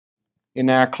In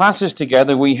our classes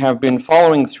together, we have been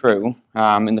following through,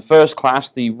 in the first class,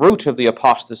 the root of the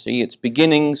apostasy, its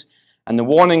beginnings, and the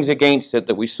warnings against it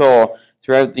that we saw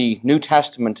throughout the New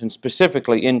Testament, and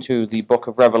specifically into the book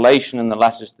of Revelation and the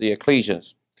letters to the ecclesias.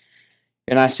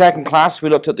 In our second class, we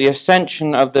looked at the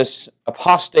ascension of this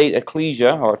apostate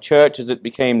ecclesia, or church as it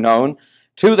became known,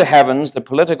 to the heavens, the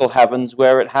political heavens,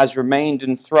 where it has remained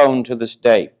enthroned to this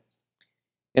day.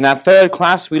 In our third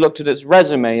class, we looked at its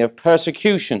resume of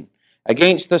persecution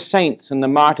against the saints and the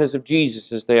martyrs of Jesus,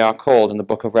 as they are called in the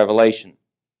book of Revelation.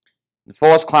 In the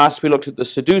fourth class, we looked at the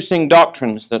seducing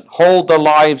doctrines that hold the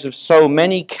lives of so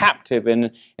many captive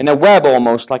in a web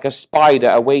almost, like a spider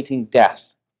awaiting death.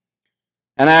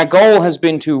 And our goal has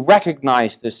been to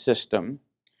recognize this system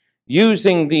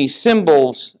using the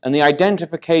symbols and the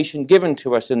identification given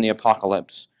to us in the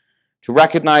apocalypse to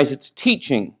recognize its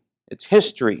teaching, its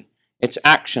history, its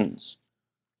actions.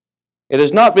 It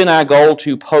has not been our goal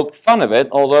to poke fun of it,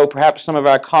 although perhaps some of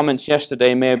our comments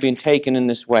yesterday may have been taken in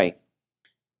this way.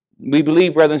 We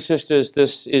believe, brothers and sisters,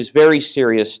 this is very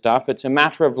serious stuff. It's a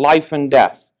matter of life and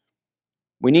death.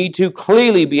 We need to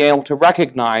clearly be able to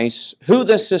recognize who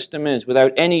this system is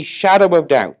without any shadow of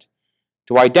doubt,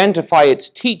 to identify its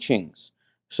teachings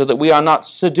so that we are not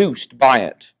seduced by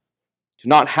it, to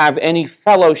not have any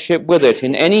fellowship with it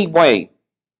in any way,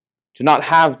 to not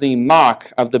have the mark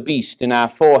of the beast in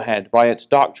our forehead by its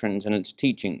doctrines and its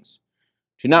teachings,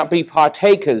 to not be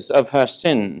partakers of her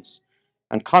sins,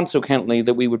 and consequently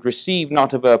that we would receive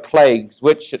not of her plagues,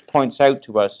 which, it points out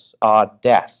to us, are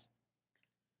death.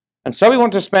 And so we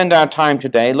want to spend our time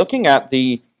today looking at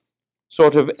the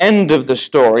sort of end of the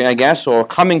story, I guess, or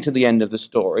coming to the end of the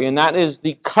story, and that is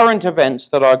the current events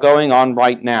that are going on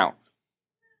right now.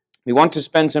 We want to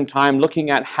spend some time looking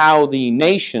at how the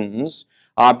nations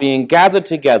are being gathered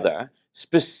together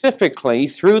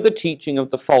specifically through the teaching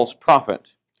of the false prophet.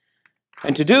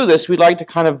 And to do this, we'd like to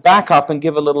kind of back up and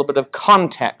give a little bit of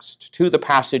context to the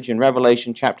passage in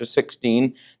Revelation chapter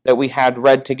 16 that we had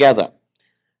read together.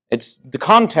 It's the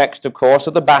context, of course,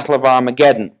 of the Battle of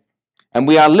Armageddon. And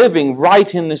we are living right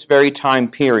in this very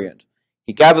time period.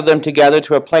 He gathered them together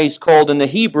to a place called in the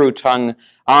Hebrew tongue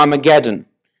Armageddon.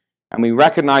 And we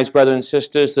recognize, brothers and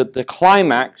sisters, that the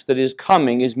climax that is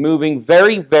coming is moving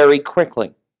very, very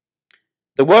quickly.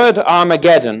 The word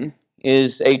Armageddon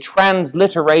is a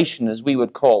transliteration, as we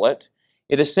would call it.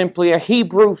 It is simply a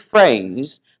Hebrew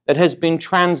phrase that has been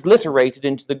transliterated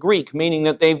into the Greek, meaning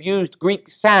that they've used Greek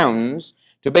sounds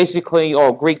to basically,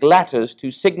 or Greek letters,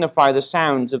 to signify the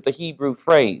sounds of the Hebrew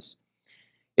phrase.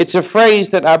 It's a phrase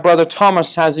that our brother Thomas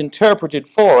has interpreted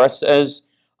for us as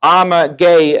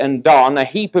Armageddon, a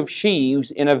heap of sheaves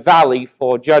in a valley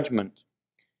for judgment.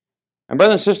 And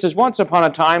brothers and sisters, once upon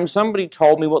a time, somebody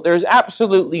told me, well, there's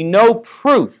absolutely no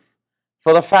proof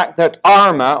for the fact that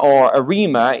Arma, or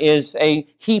Arima, is a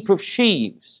heap of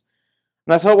sheaves.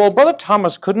 And I thought, well, Brother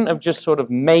Thomas couldn't have just sort of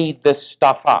made this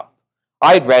stuff up.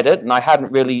 I'd read it, and I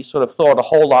hadn't really sort of thought a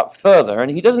whole lot further,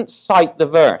 and he doesn't cite the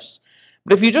verse.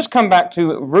 But if you just come back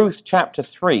to Ruth chapter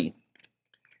 3,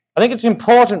 I think it's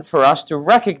important for us to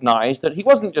recognize that he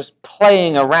wasn't just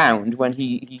playing around when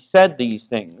he said these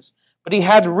things, but he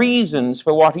had reasons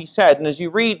for what he said. And as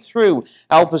you read through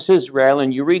Elpis Israel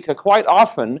and Eureka, quite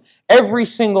often, every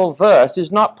single verse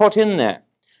is not put in there.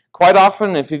 Quite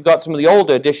often, if you've got some of the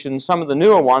older editions, some of the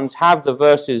newer ones have the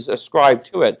verses ascribed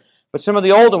to it. But some of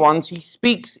the older ones, he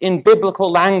speaks in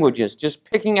biblical languages, just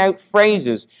picking out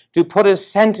phrases to put his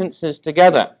sentences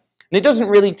together. And it doesn't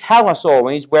really tell us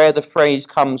always where the phrase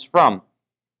comes from.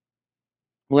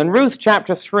 Well, in Ruth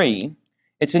chapter 3,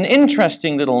 it's an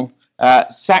interesting little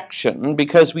section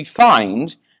because we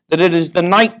find that it is the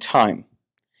night time.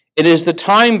 It is the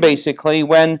time, basically,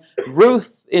 when Ruth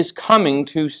is coming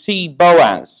to see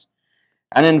Boaz.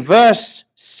 And in verse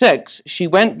 6, she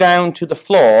went down to the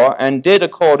floor and did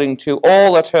according to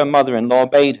all that her mother-in-law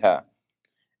bade her.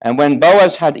 And when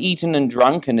Boaz had eaten and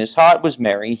drunk, and his heart was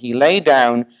merry, he lay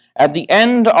down at the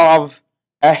end of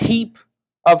a heap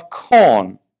of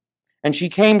corn. And she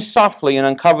came softly and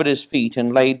uncovered his feet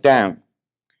and laid down.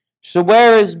 So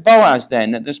where is Boaz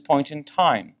then at this point in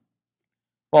time?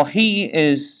 Well, he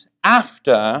is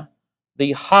after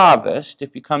the harvest.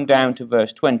 If you come down to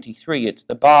verse 23, it's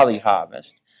the barley harvest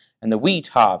and the wheat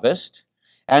harvest.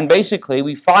 And basically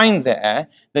we find there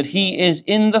that he is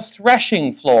in the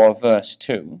threshing floor, verse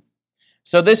 2.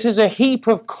 So this is a heap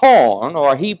of corn,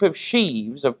 or a heap of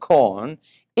sheaves of corn,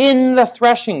 in the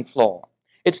threshing floor.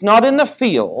 It's not in the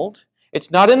field,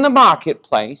 it's not in the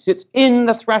marketplace, it's in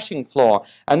the threshing floor.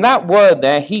 And that word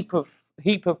there, heap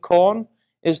of corn,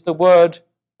 is the word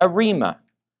Arima,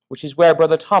 which is where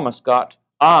Brother Thomas got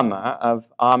Arma of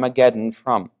Armageddon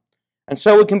from. And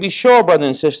so we can be sure,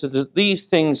 brothers and sisters, that these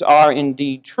things are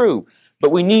indeed true.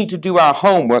 But we need to do our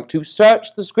homework to search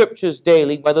the Scriptures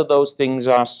daily whether those things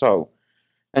are so.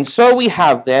 And so we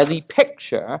have there the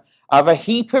picture of a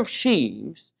heap of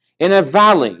sheaves in a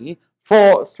valley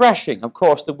for threshing. Of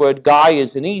course, the word Guy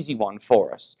is an easy one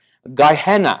for us.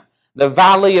 Gehenna, the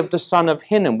valley of the son of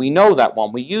Hinnom. We know that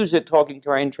one. We use it talking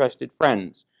to our interested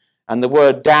friends. And the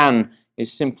word Dan is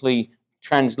simply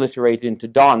transliterated into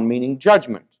Don, meaning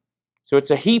judgment. So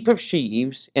it's a heap of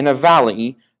sheaves in a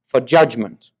valley for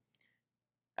judgment.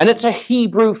 And it's a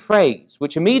Hebrew phrase,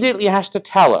 which immediately has to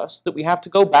tell us that we have to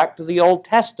go back to the Old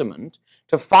Testament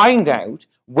to find out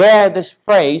where this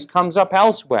phrase comes up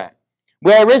elsewhere.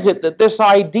 Where is it that this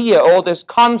idea or this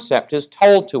concept is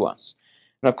told to us?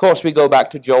 And of course, we go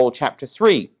back to Joel chapter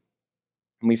 3.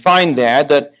 And we find there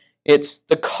that it's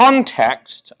the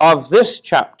context of this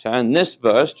chapter and this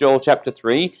verse, Joel chapter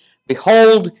 3,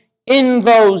 behold, in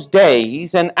those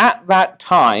days and at that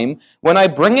time, when I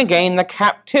bring again the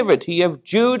captivity of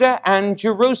Judah and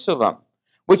Jerusalem,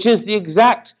 which is the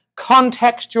exact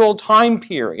contextual time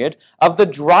period of the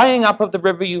drying up of the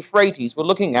river Euphrates we're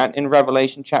looking at in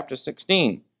Revelation chapter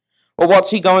 16. Well, what's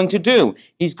he going to do?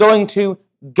 He's going to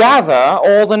gather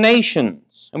all the nations.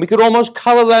 And we could almost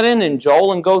color that in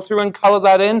Joel and go through and color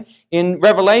that in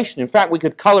Revelation. In fact, we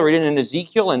could color it in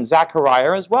Ezekiel and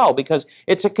Zechariah as well, because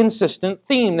it's a consistent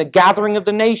theme, the gathering of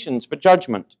the nations for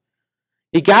judgment.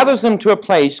 He gathers them to a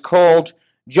place called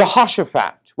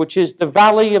Jehoshaphat, which is the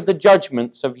valley of the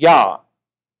judgments of Yah.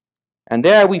 And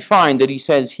there we find that he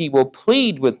says he will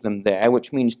plead with them there,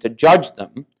 which means to judge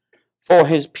them, for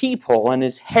his people and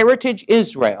his heritage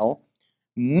Israel,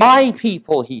 my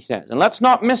people, he says. And let's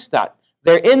not miss that.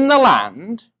 They're in the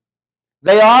land.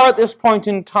 They are at this point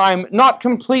in time not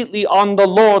completely on the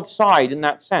Lord's side in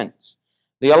that sense.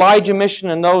 The Elijah mission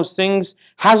and those things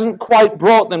hasn't quite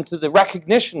brought them to the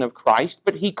recognition of Christ,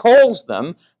 but he calls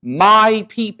them my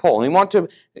people. We want to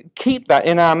keep that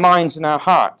in our minds and our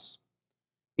hearts.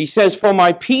 He says, for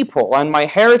my people and my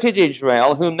heritage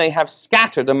Israel, whom they have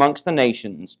scattered amongst the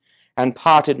nations and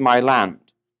parted my land.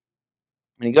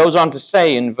 And he goes on to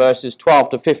say in verses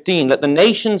 12 to 15, let the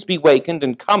nations be wakened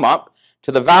and come up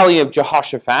to the valley of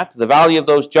Jehoshaphat, the valley of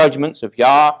those judgments of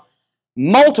Yah,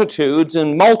 multitudes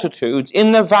and multitudes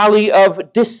in the valley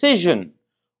of decision.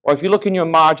 Or if you look in your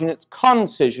margin, it's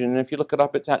concision. And if you look it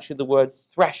up, it's actually the word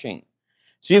threshing.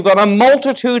 So you've got a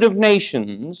multitude of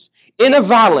nations in a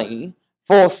valley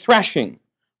for threshing.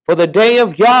 For the day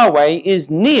of Yahweh is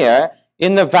near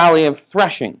in the valley of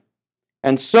threshing.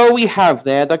 And so we have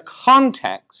there the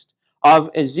context of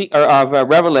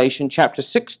Revelation chapter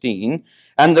 16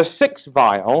 and the sixth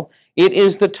vial. It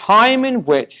is the time in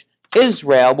which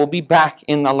Israel will be back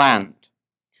in the land.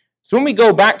 So when we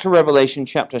go back to Revelation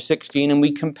chapter 16 and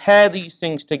we compare these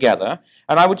things together,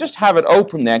 and I would just have it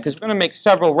open there because we're going to make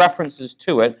several references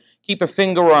to it. Keep a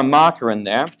finger or a marker in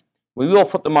there. We will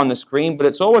put them on the screen, but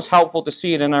it's always helpful to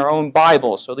see it in our own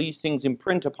Bible so these things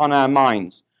imprint upon our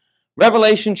minds.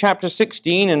 Revelation chapter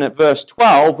 16 and at verse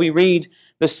 12 we read,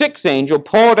 the sixth angel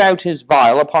poured out his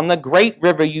vial upon the great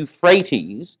river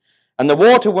Euphrates, and the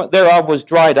water thereof was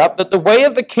dried up, that the way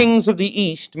of the kings of the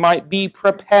east might be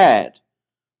prepared.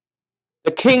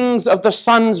 The kings of the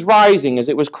sun's rising, as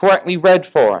it was correctly read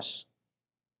for us.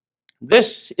 This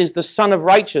is the Son of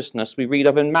Righteousness we read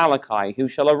of in Malachi, who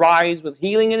shall arise with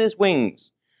healing in his wings.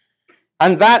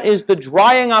 And that is the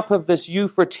drying up of this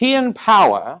Euphratean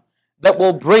power that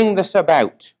will bring this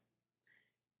about.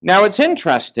 Now it's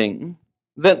interesting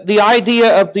that the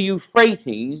idea of the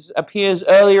Euphrates appears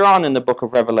earlier on in the book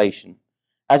of Revelation.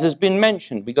 As has been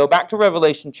mentioned, we go back to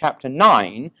Revelation chapter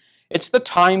 9, it's the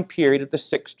time period of the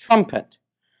sixth trumpet.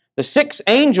 The sixth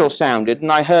angel sounded,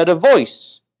 and I heard a voice.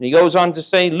 And he goes on to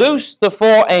say, loose the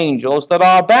four angels that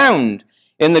are bound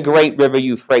in the great river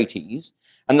Euphrates.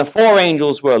 And the four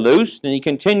angels were loosed, and he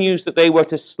continues that they were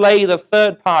to slay the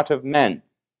third part of men.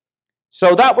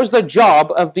 So that was the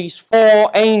job of these four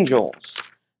angels.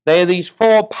 They are these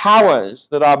four powers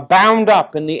that are bound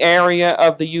up in the area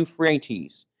of the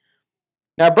Euphrates.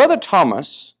 Now, Brother Thomas,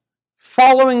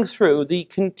 following through the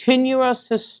continuous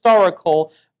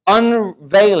historical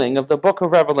unveiling of the book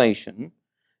of Revelation,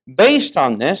 based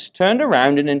on this, turned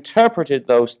around and interpreted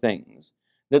those things,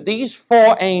 that these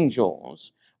four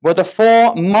angels were the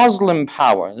four Muslim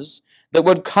powers that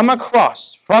would come across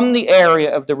from the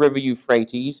area of the river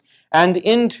Euphrates and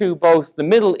into both the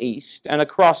Middle East and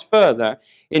across further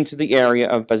into the area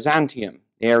of Byzantium,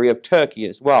 the area of Turkey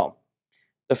as well.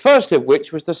 The first of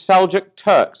which was the Seljuk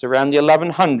Turks around the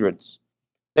 1100s.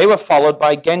 They were followed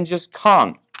by Genghis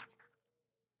Khan.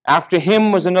 After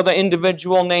him was another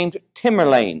individual named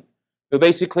Tamerlane, who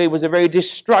basically was a very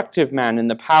destructive man in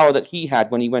the power that he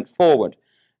had when he went forward.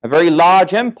 A very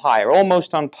large empire,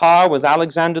 almost on par with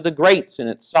Alexander the Great's in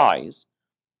its size.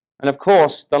 And of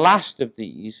course, the last of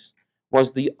these was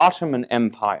the Ottoman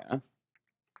Empire,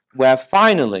 where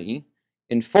finally,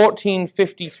 in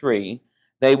 1453,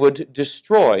 they would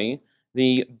destroy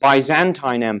the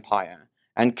Byzantine Empire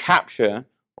and capture,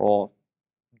 or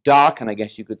darken, I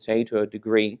guess you could say, to a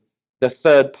degree, the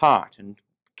third part, and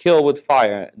kill with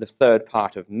fire the third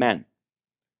part of men.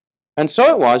 And so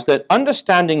it was that,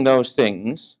 understanding those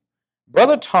things,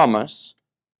 Brother Thomas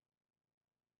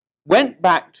went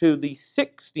back to the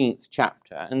 16th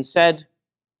chapter and said,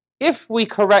 if we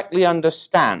correctly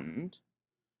understand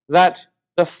that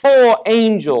the four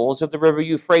angels of the river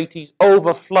Euphrates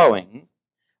overflowing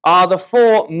are the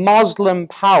four Muslim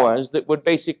powers that would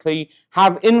basically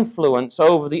have influence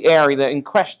over the area in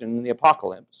question in the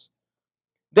apocalypse,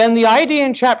 then the idea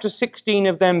in chapter 16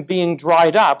 of them being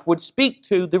dried up would speak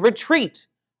to the retreat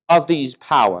of these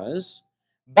powers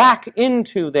back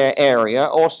into their area,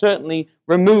 or certainly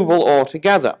removal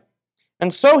altogether.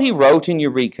 And so he wrote in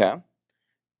Eureka,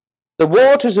 the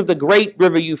waters of the great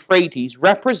river Euphrates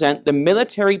represent the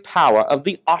military power of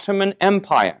the Ottoman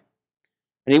Empire.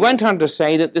 And he went on to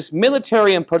say that this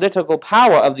military and political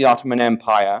power of the Ottoman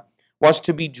Empire was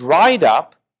to be dried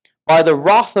up by the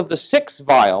wrath of the sixth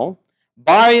vial,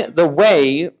 by the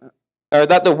way,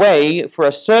 that the way for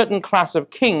a certain class of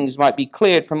kings might be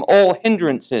cleared from all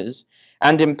hindrances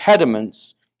and impediments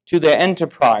to their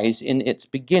enterprise in its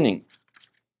beginning.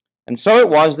 And so it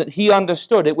was that he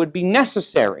understood it would be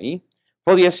necessary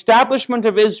for the establishment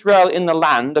of Israel in the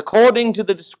land, according to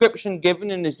the description given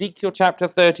in Ezekiel chapter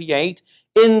 38,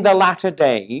 in the latter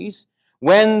days,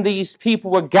 when these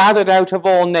people were gathered out of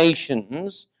all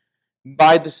nations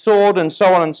by the sword and so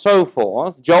on and so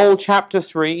forth, Joel chapter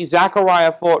 3,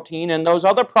 Zechariah 14, and those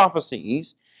other prophecies,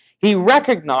 he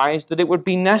recognized that it would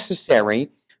be necessary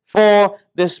for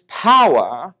this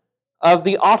power of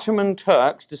the Ottoman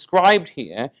Turks, described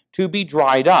here, to be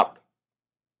dried up.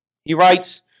 He writes,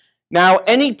 now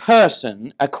any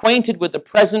person acquainted with the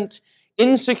present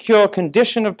insecure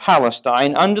condition of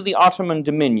Palestine under the Ottoman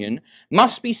dominion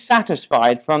must be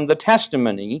satisfied from the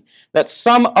testimony that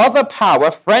some other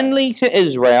power friendly to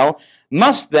Israel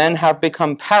must then have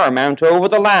become paramount over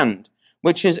the land,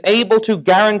 which is able to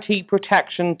guarantee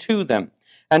protection to them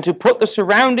and to put the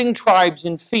surrounding tribes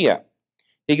in fear.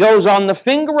 He goes on, the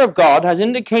finger of God has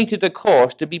indicated a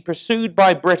course to be pursued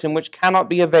by Britain which cannot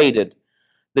be evaded.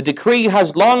 The decree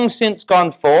has long since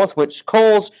gone forth, which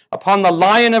calls upon the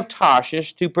Lion of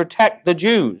Tarshish to protect the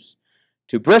Jews.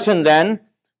 To Britain, then,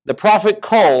 the prophet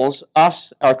calls as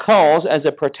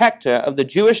a protector of the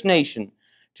Jewish nation,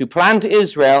 to plant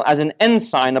Israel as an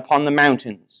ensign upon the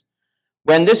mountains.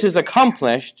 When this is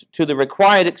accomplished to the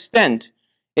required extent,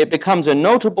 it becomes a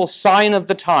notable sign of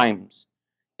the times.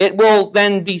 It will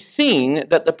then be seen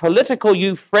that the political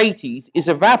Euphrates is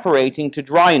evaporating to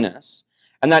dryness,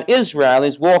 and that Israel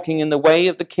is walking in the way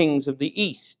of the kings of the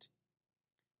east.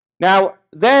 Now,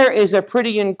 there is a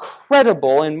pretty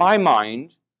incredible, in my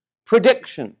mind,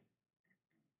 prediction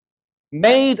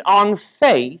made on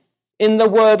faith in the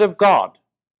Word of God,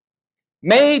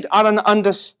 made on an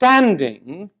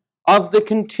understanding of the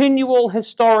continual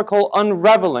historical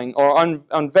unraveling or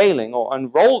unveiling or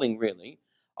unrolling, really,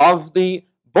 of the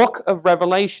book of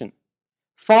Revelation,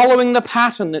 following the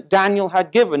pattern that Daniel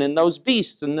had given in those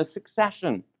beasts and the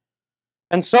succession.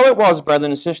 And so it was,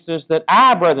 brethren and sisters, that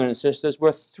our brethren and sisters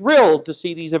were thrilled to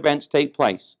see these events take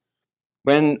place.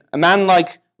 When a man like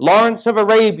Lawrence of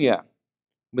Arabia,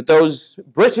 with those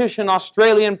British and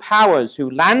Australian powers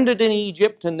who landed in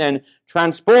Egypt and then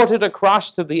transported across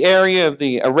to the area of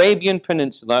the Arabian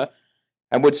Peninsula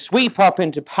and would sweep up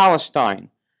into Palestine,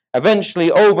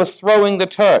 eventually overthrowing the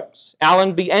Turks,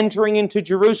 Allenby entering into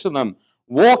Jerusalem,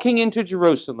 walking into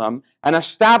Jerusalem, and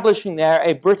establishing there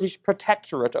a British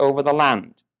protectorate over the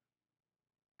land.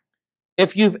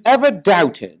 If you've ever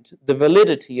doubted the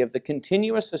validity of the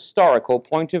continuous historical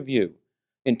point of view,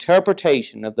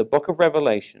 interpretation of the book of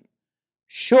Revelation,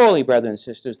 surely, brethren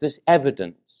and sisters, this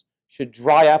evidence should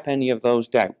dry up any of those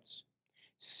doubts.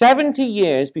 70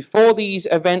 years before these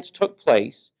events took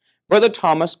place, Brother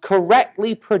Thomas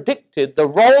correctly predicted the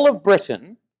role of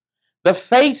Britain, the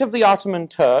fate of the Ottoman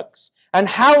Turks, and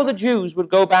how the Jews would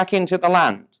go back into the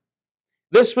land.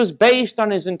 This was based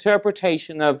on his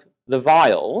interpretation of the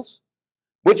vials,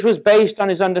 which was based on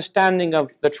his understanding of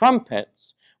the trumpets,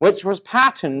 which was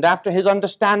patterned after his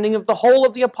understanding of the whole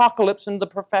of the apocalypse and the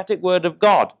prophetic word of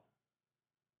God.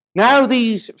 Now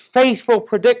these faithful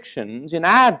predictions in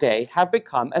our day have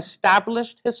become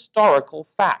established historical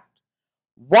fact.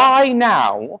 Why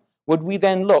now would we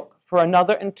then look for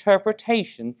another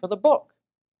interpretation for the book?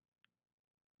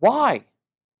 Why?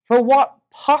 For what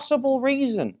possible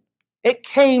reason? It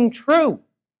came true.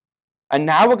 And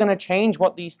now we're going to change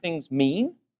what these things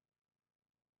mean?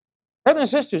 Brothers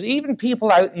and sisters, even people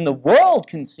out in the world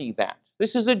can see that.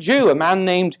 This is a Jew, a man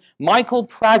named Michael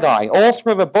Pragai, author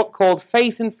of a book called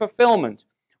Faith and Fulfillment,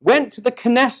 went to the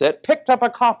Knesset, picked up a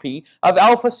copy of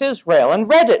Alphas Israel and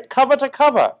read it cover to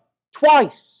cover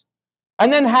twice,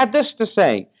 and then had this to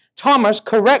say: Thomas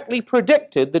correctly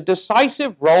predicted the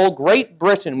decisive role Great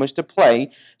Britain was to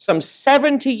play some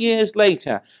 70 years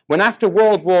later, when after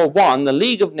World War I, the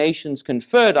League of Nations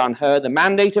conferred on her the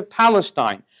mandate of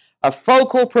Palestine, a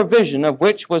focal provision of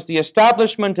which was the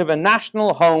establishment of a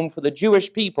national home for the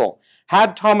Jewish people.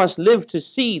 Had Thomas lived to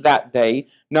see that day,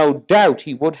 no doubt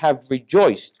he would have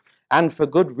rejoiced, and for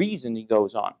good reason, he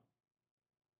goes on.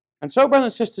 And so,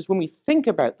 brothers and sisters, when we think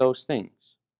about those things,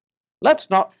 let's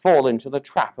not fall into the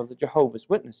trap of the Jehovah's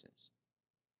Witnesses.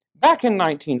 Back in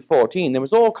 1914, there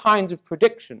was all kinds of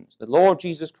predictions. The Lord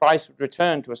Jesus Christ would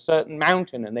return to a certain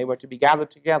mountain, and they were to be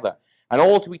gathered together, and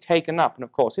all to be taken up, and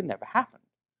of course, it never happened.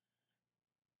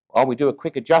 Well, we do a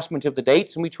quick adjustment of the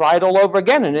dates, and we try it all over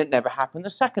again, and it never happened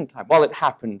the second time. Well, it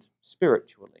happened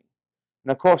spiritually.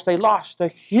 And of course, they lost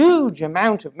a huge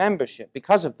amount of membership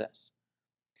because of this.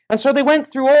 And so they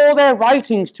went through all their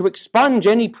writings to expunge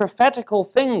any prophetical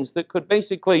things that could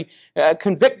basically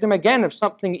convict them again of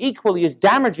something equally as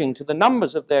damaging to the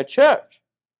numbers of their church.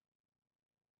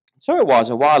 So it was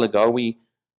a while ago, we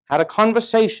had a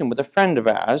conversation with a friend of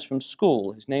ours from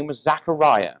school. His name was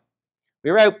Zachariah. We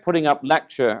were out putting up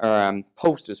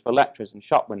posters for lectures in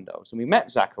shop windows, and we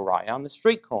met Zachariah on the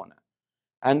street corner.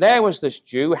 And there was this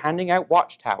Jew handing out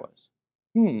watchtowers.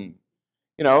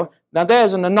 Now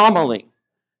there's an anomaly.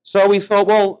 So we thought,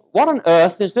 well, what on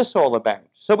earth is this all about?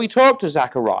 So we talked to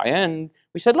Zachariah, and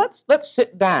we said, let's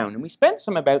sit down. And we spent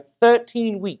about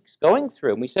 13 weeks going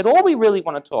through, and we said, all we really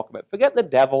want to talk about, forget the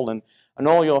devil and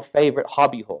all your favorite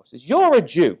hobby horses. You're a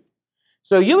Jew.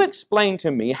 So you explain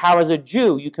to me how, as a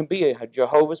Jew, you can be a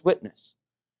Jehovah's Witness.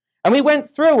 And we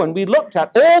went through and we looked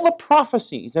at all the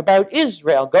prophecies about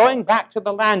Israel going back to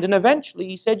the land. And eventually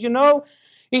he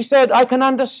said, I can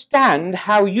understand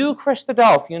how you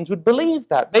Christadelphians would believe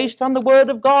that based on the Word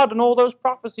of God and all those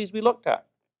prophecies we looked at.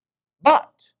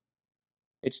 But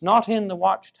it's not in the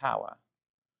watchtower.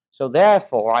 So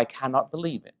therefore I cannot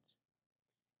believe it.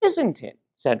 Isn't it?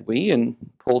 Said we, and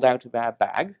pulled out of our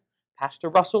bag Pastor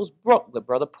Russell's book that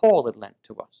Brother Paul had lent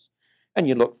to us. And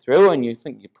you look through and you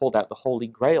think you pulled out the Holy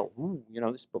Grail.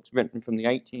 This book's written from the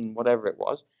 18, whatever it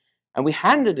was. And we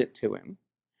handed it to him.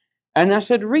 And I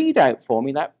said, read out for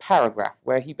me that paragraph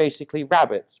where he basically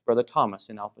rabbits Brother Thomas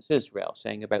in Alphas Israel,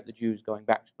 saying about the Jews going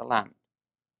back to the land.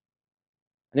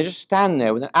 And they just stand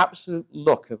there with an absolute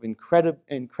look of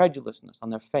incredulousness on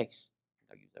their face.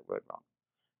 I used that word wrong.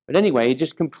 But anyway,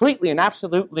 just completely and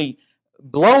absolutely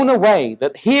blown away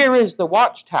that here is the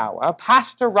watchtower,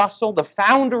 Pastor Russell, the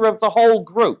founder of the whole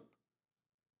group.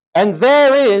 And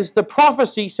there is the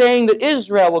prophecy saying that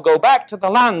Israel will go back to the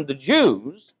land, the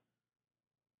Jews,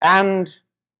 and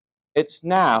it's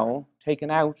now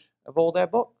taken out of all their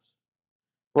books.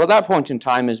 Well, at that point in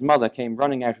time, his mother came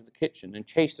running out of the kitchen and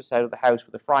chased us out of the house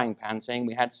with a frying pan, saying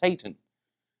we had Satan.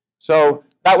 So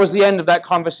that was the end of that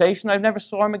conversation. I never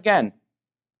saw him again.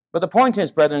 But the point is,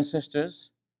 brothers and sisters,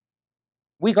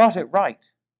 we got it right.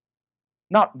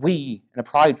 Not we in a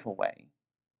prideful way,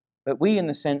 but we in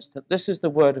the sense that this is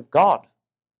the Word of God.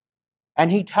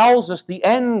 And He tells us the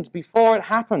end before it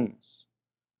happens.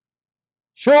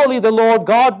 Surely the Lord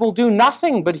God will do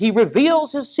nothing, but He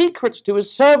reveals His secrets to His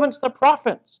servants, the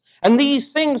prophets. And these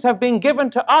things have been given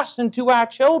to us and to our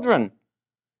children.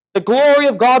 The glory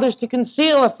of God is to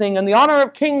conceal a thing, and the honor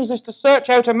of kings is to search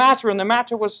out a matter, and the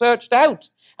matter was searched out.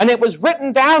 And it was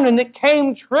written down, and it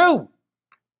came true.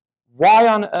 Why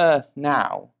on earth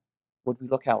now would we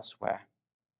look elsewhere?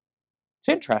 It's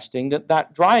interesting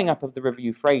that drying up of the river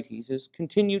Euphrates has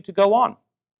continued to go on.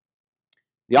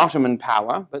 The Ottoman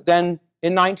power, but then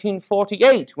in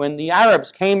 1948, when the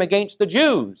Arabs came against the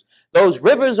Jews, those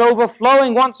rivers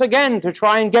overflowing once again to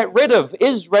try and get rid of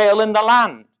Israel in the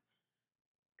land,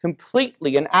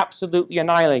 completely and absolutely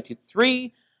annihilated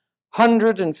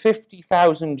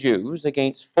 350,000 Jews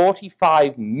against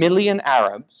 45 million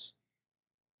Arabs.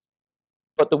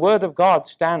 But the Word of God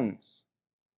stands.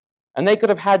 And they could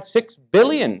have had 6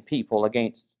 billion people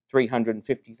against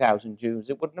 350,000 Jews.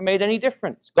 It wouldn't have made any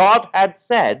difference. God had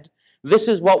said this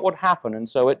is what would happen, and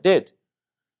so it did.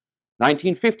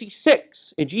 1956,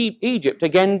 Egypt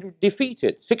again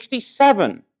defeated.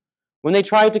 67, When they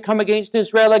tried to come against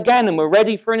Israel again and were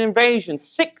ready for an invasion,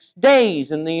 6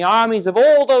 days and the armies of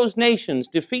all those nations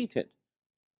defeated.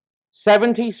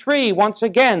 73, once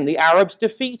again, the Arabs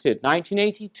defeated.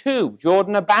 1982,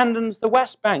 Jordan abandons the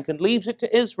West Bank and leaves it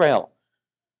to Israel.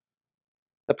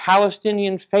 The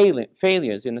Palestinian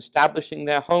failures in establishing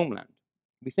their homeland.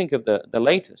 We think of the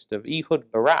latest, of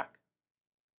Ehud Barak,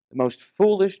 the most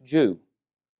foolish Jew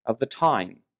of the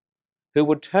time, who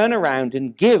would turn around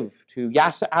and give to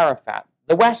Yasser Arafat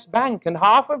the West Bank and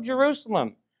half of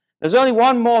Jerusalem. There's only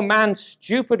one more man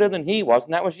stupider than he was,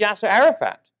 and that was Yasser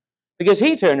Arafat, because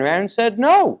he turned around and said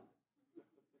no.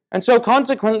 And so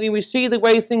consequently, we see the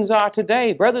way things are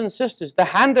today. Brothers and sisters, the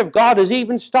hand of God is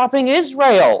even stopping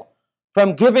Israel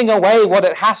from giving away what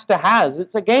it has to have.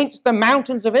 It's against the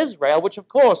mountains of Israel, which of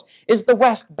course is the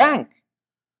West Bank.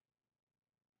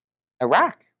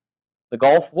 Iraq, the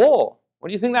Gulf War. What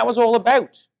do you think that was all about?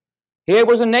 Here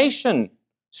was a nation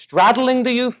straddling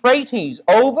the Euphrates,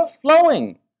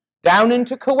 overflowing down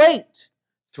into Kuwait,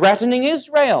 threatening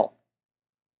Israel.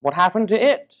 What happened to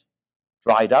it?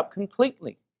 Dried up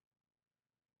completely.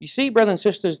 You see, brothers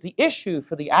and sisters, the issue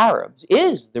for the Arabs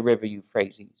is the river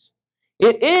Euphrates.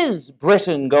 It is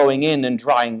Britain going in and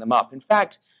drying them up. In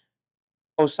fact,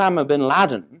 Osama bin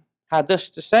Laden had this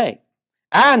to say: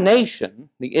 our nation,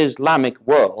 the Islamic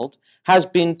world, has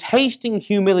been tasting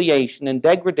humiliation and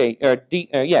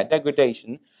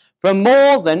degradation for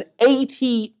more than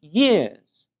 80 years.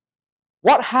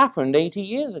 What happened 80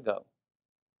 years ago?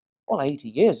 Well, 80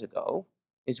 years ago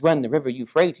is when the river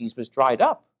Euphrates was dried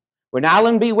up, when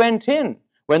Allenby went in,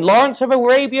 when Lawrence of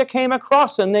Arabia came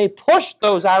across and they pushed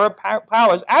those Arab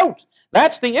powers out.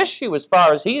 That's the issue as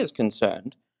far as he is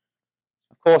concerned.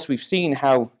 Of course, we've seen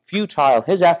how futile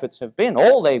his efforts have been.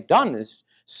 All they've done is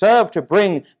serve to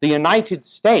bring the United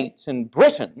States and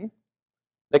Britain,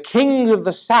 the kings of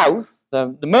the south,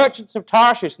 the merchants of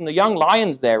Tarshish and the young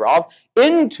lions thereof,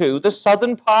 into the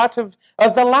southern part of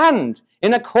the land,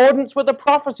 in accordance with the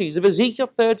prophecies of Ezekiel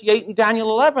 38 and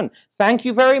Daniel 11. Thank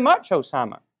you very much,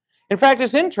 Osama. In fact,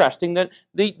 it's interesting that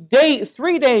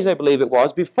 3 days, I believe it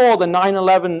was, before the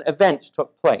 9/11 events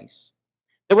took place,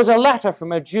 there was a letter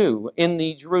from a Jew in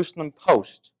the Jerusalem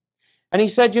Post. And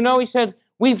he said,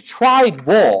 we've tried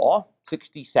war,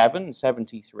 67 and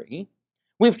 73.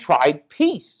 We've tried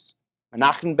peace.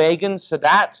 Menachem Begin,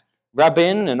 Sadat,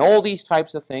 Rabin, and all these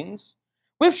types of things.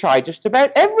 We've tried just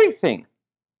about everything.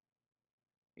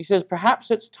 He says, perhaps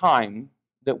it's time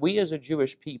that we as a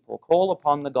Jewish people call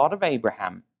upon the God of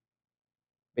Abraham,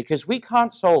 because we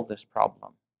can't solve this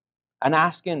problem, and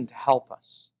ask him to help us.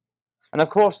 And of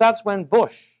course, that's when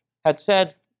Bush had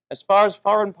said, as far as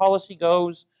foreign policy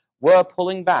goes, we're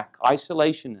pulling back,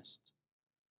 isolationist.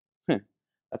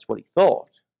 That's what he thought.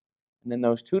 And then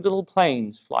those 2 little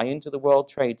planes fly into the World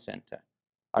Trade Center,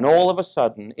 and all of a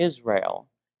sudden, Israel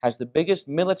has the biggest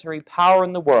military power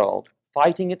in the world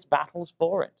fighting its battles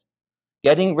for it,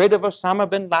 getting rid of Osama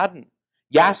bin Laden,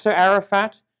 Yasser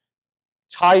Arafat,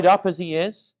 tied up as he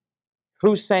is,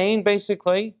 Hussein,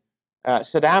 basically,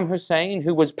 Saddam Hussein,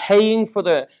 who was paying for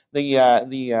the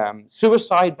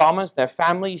suicide bombers, their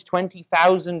families,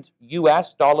 $20,000 US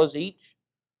each,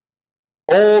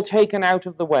 all taken out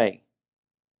of the way,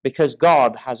 because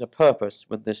God has a purpose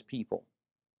with this people.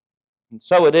 And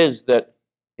so it is that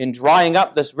in drying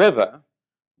up this river,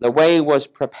 the way was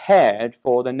prepared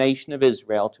for the nation of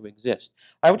Israel to exist.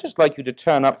 I would just like you to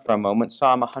turn up for a moment,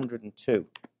 Psalm 102.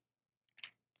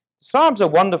 Psalms are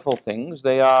wonderful things.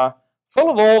 They are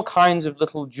full of all kinds of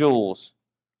little jewels.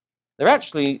 They're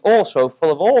actually also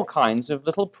full of all kinds of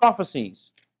little prophecies.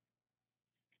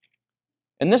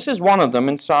 And this is one of them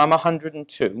in Psalm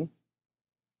 102.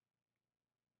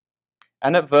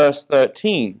 And at verse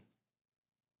 13,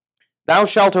 thou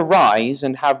shalt arise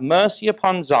and have mercy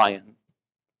upon Zion,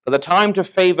 for the time to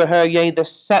favor her, yea, the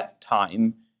set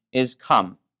time is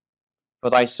come.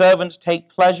 For thy servants take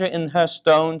pleasure in her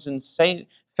stones, and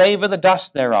favor the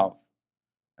dust thereof.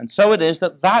 And so it is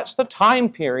that that's the time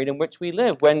period in which we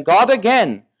live, when God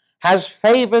again has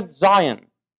favored Zion.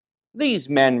 These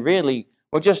men really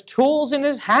were just tools in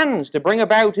his hands to bring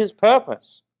about his purpose.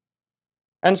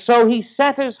 And so he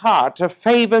set his heart to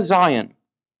favor Zion.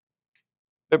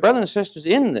 But brothers and sisters,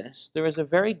 in this, there is a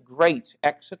very great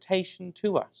exhortation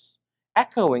to us,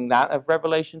 echoing that of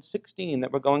Revelation 16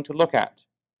 that we're going to look at.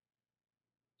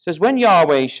 It says, when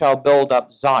Yahweh shall build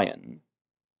up Zion,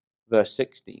 verse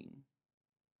 16,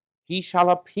 he shall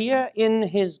appear in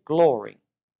his glory.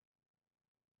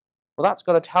 Well, that's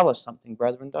got to tell us something,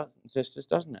 brethren and sisters,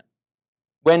 doesn't it?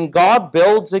 When God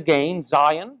builds again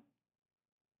Zion,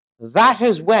 that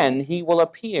is when he will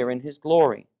appear in his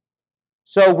glory.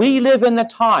 So we live in the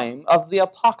time of the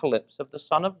apocalypse of the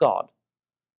Son of God,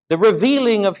 the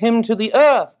revealing of him to the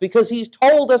earth, because he's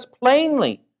told us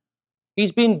plainly.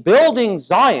 He's been building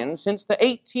Zion since the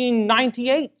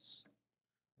 1898s,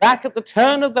 back at the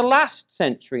turn of the last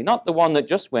century, not the one that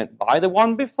just went by, the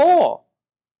one before.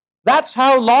 That's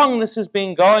how long this has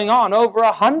been going on, over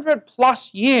 100+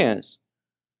 years.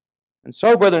 And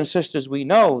so, brothers and sisters, we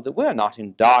know that we're not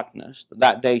in darkness, that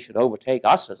that day should overtake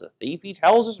us as a thief. He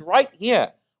tells us right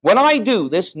here, when I do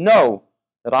this, know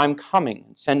that I'm coming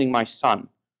and sending my Son.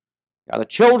 We are the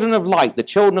children of light, the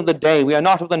children of the day. We are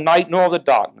not of the night nor of the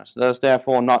darkness. Let us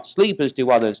therefore not sleep as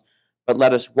do others, but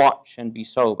let us watch and be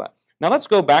sober. Now let's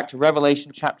go back to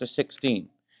Revelation chapter 16,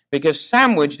 because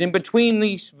sandwiched in between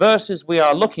these verses we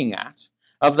are looking at,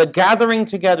 of the gathering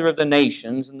together of the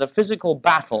nations and the physical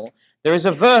battle, there is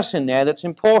a verse in there that's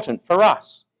important for us.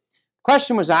 The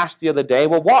question was asked the other day,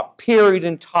 well, what period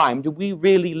in time do we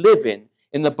really live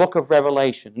in the book of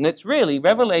Revelation? And it's really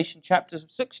Revelation chapter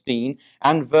 16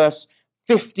 and verse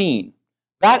 15.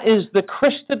 That is the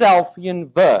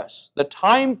Christadelphian verse, the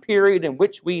time period in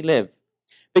which we live.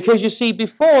 Because you see,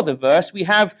 before the verse, we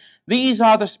have,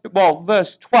 verse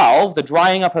 12, the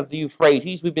drying up of the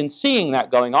Euphrates. We've been seeing that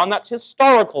going on. That's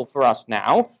historical for us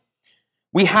now.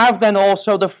 We have then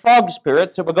also the frog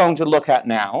spirits that we're going to look at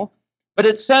now. But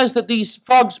it says that these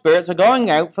frog spirits are going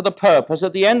out for the purpose,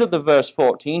 at the end of the verse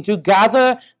 14, to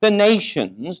gather the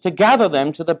nations, to gather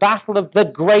them to the battle of the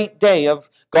great day of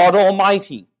God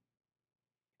Almighty.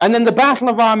 And then the battle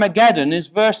of Armageddon is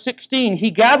verse 16.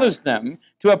 He gathers them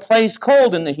to a place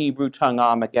called in the Hebrew tongue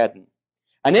Armageddon.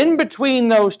 And in between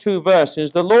those two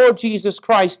verses, the Lord Jesus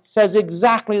Christ says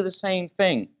exactly the same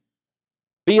thing.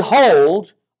 Behold,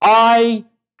 I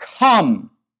come.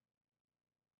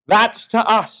 That's to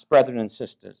us, brethren and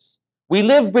sisters. We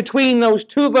live between those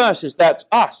two verses. That's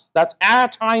us. That's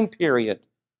our time period.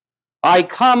 I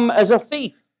come as a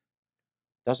thief.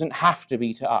 Doesn't have to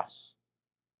be to us.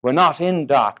 We're not in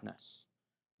darkness.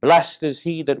 Blessed is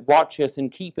he that watcheth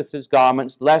and keepeth his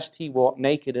garments, lest he walk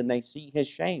naked and they see his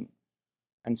shame.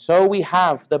 And so we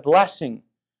have the blessing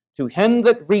to him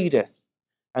that readeth,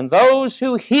 and those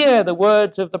who hear the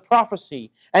words of the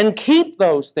prophecy, and keep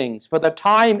those things, for the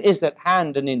time is at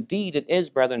hand, and indeed it is,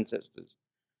 brethren and sisters,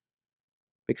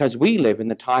 because we live in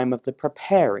the time of the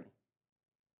preparing.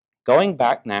 Going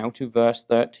back now to verse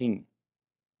 13.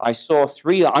 I saw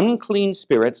 3 unclean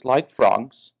spirits like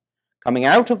frogs, coming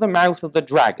out of the mouth of the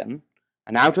dragon,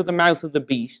 and out of the mouth of the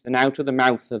beast, and out of the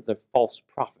mouth of the false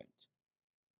prophet.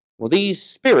 Well, these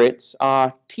spirits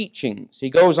are teachings. He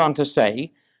goes on to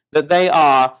say that they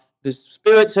are the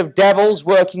spirits of devils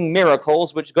working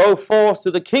miracles, which go forth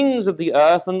to the kings of the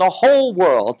earth and the whole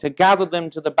world to gather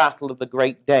them to the battle of the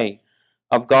great day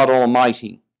of God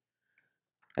Almighty.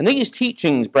 And these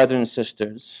teachings, brethren and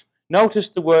sisters, notice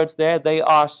the words there, they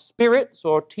are spirits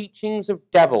or teachings of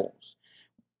devils.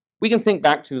 We can think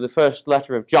back to the first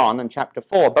letter of John in chapter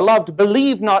 4. Beloved,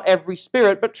 believe not every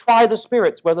spirit, but try the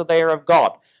spirits, whether they are of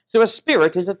God. So a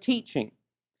spirit is a teaching.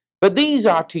 But these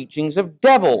are teachings of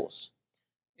devils.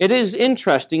 It is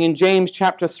interesting in James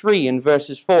chapter 3 in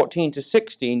verses 14 to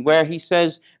 16, where he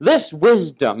says, this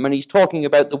wisdom, and he's talking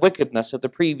about the wickedness of the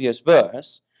previous verse,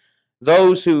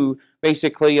 those who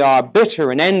basically are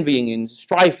bitter and envying and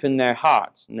strife in their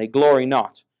hearts, and they glory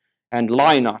not and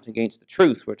lie not against the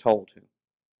truth, we're told to.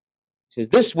 He says,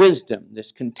 this wisdom,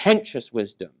 this contentious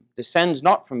wisdom, descends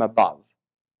not from above,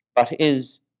 but is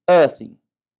earthy,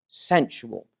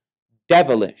 sensual,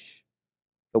 devilish.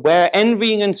 For where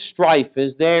envying and strife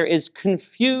is, there is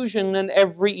confusion and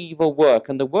every evil work.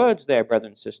 And the words there,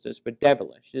 brethren and sisters, for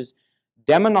devilish is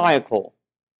demoniacal.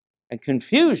 And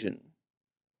confusion,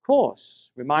 of course,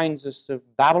 reminds us of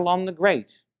Babylon the Great,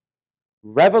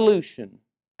 revolution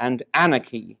and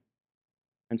anarchy.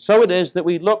 And so it is that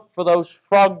we look for those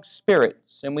frog spirits,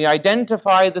 and we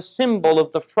identify the symbol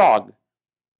of the frog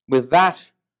with that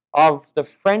of the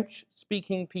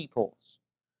French-speaking peoples,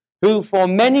 who for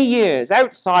many years,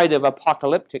 outside of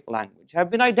apocalyptic language, have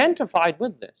been identified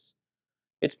with this.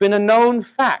 It's been a known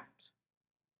fact.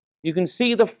 You can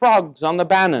see the frogs on the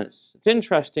banners. It's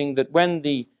interesting that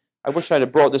I wish I'd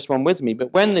have brought this one with me,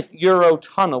 but when the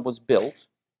Eurotunnel was built,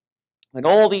 when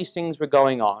all these things were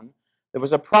going on, there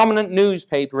was a prominent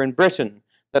newspaper in Britain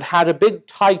that had a big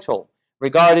title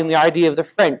regarding the idea of the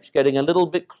French getting a little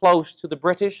bit close to the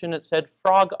British, and it said,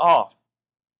 frog off.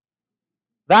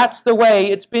 That's the way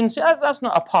it's been. That's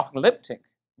not apocalyptic,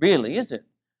 really, is it?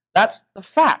 That's the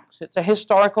facts. It's a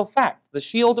historical fact. The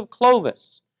shield of Clovis.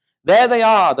 There they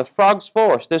are, the frog's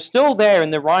force. They're still there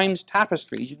in the Rheims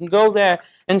tapestries. You can go there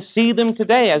and see them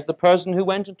today, as the person who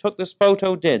went and took this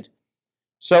photo did.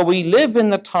 So we live in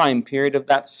the time period of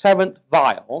that seventh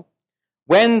vial,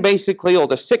 when basically, or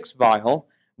the sixth vial,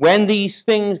 when these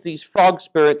things, these frog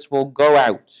spirits will go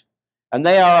out. And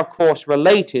they are, of course,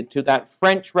 related to that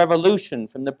French Revolution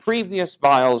from the previous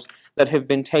vials that have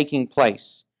been taking place.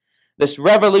 This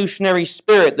revolutionary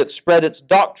spirit that spread its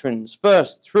doctrines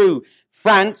first through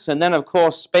France, and then, of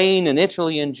course, Spain and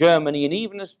Italy and Germany, and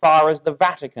even as far as the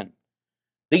Vatican.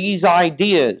 These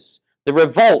ideas, the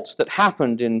revolts that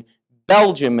happened in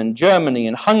Belgium and Germany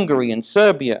and Hungary and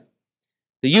Serbia,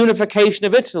 the unification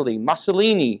of Italy,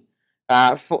 Mussolini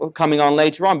coming on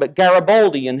later on, but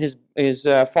Garibaldi and his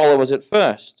followers at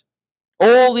first.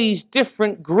 All these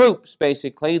different groups,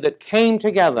 basically, that came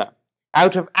together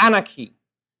out of anarchy,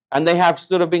 and they have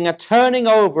sort of been a turning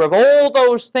over of all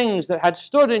those things that had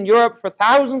stood in Europe for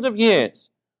thousands of years.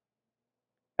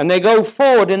 And they go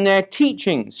forward in their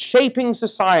teachings, shaping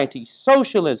society,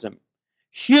 socialism,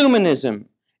 humanism,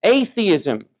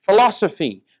 atheism,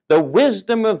 philosophy, the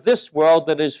wisdom of this world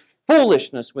that is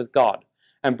foolishness with God.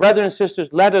 And brothers and sisters,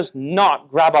 let us not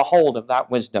grab a hold of that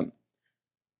wisdom.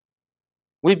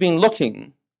 We've been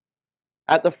looking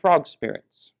at the frog spirits.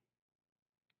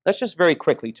 Let's just very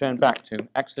quickly turn back to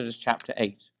Exodus chapter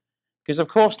 8. Because, of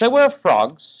course, there were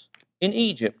frogs in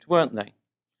Egypt, weren't they?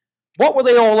 What were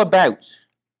they all about?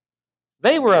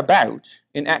 They were about,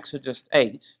 in Exodus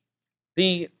 8,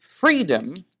 the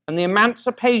freedom and the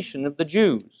emancipation of the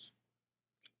Jews.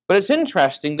 But it's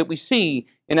interesting that we see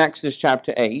in Exodus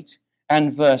chapter 8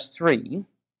 and verse 3,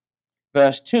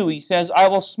 verse 2, he says, I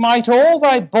will smite all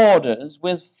thy borders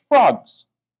with frogs.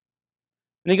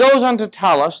 And he goes on to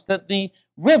tell us that the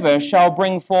river shall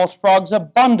bring forth frogs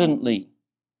abundantly.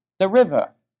 The river.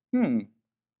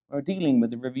 We're dealing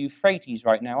with the river Euphrates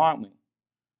right now, aren't we?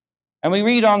 And we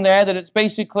read on there that it's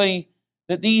basically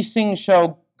that these things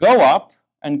shall go up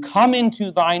and come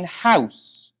into thine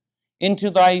house, into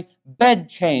thy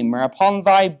bedchamber, upon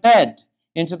thy bed,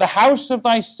 into the house of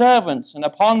thy servants, and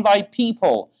upon thy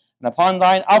people, and upon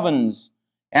thine ovens,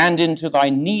 and into thy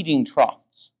kneading troughs.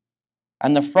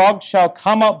 And the frogs shall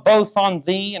come up both on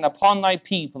thee, and upon thy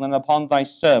people, and upon thy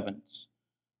servants.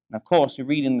 And of course, we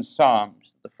read in the Psalms,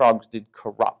 the frogs did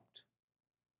corrupt.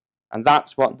 And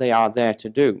that's what they are there to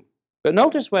do. But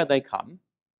notice where they come.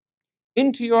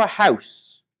 Into your house,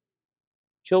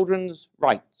 children's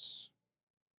rights.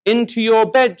 Into your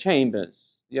bedchambers,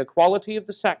 the equality of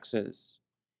the sexes.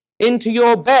 Into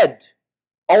your bed,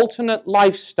 alternate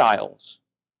lifestyles.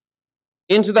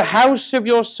 Into the house of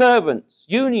your servants,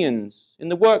 unions in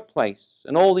the workplace,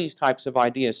 and all these types of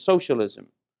ideas, socialism.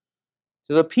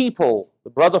 To the people, the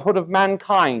brotherhood of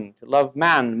mankind, to love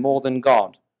man more than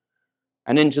God.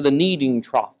 And into the kneading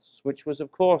troughs, which was,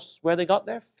 of course, where they got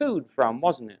their food from,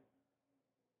 wasn't it?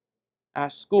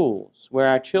 Our schools, where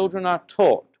our children are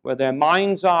taught, where their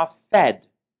minds are fed,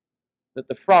 that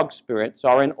the frog spirits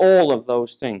are in all of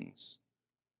those things.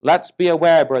 Let's be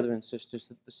aware, brothers and sisters,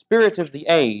 that the spirit of the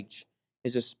age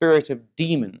is a spirit of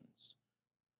demons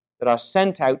that are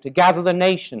sent out to gather the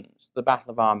nations, the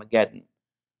battle of Armageddon.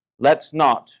 Let's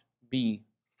not be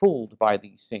fooled by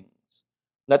these things.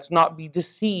 Let's not be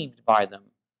deceived by them.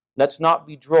 Let's not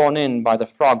be drawn in by the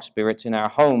frog spirits in our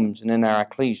homes and in our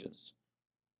ecclesias.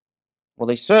 Well,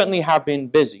 they certainly have been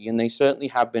busy, and they certainly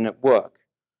have been at work.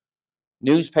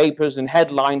 Newspapers and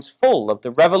headlines full of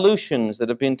the revolutions that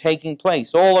have been taking place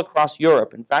all across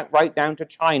Europe, in fact, right down to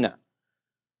China.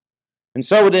 And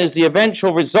so it is, the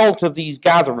eventual result of these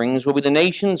gatherings will be the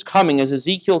nations coming, as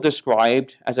Ezekiel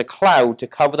described, as a cloud to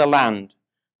cover the land.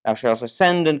 Thou shalt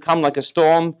ascend and come like a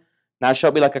storm, thou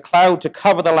shalt be like a cloud to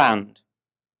cover the land.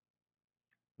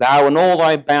 Thou and all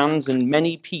thy bands and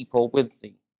many people with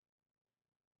thee.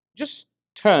 Just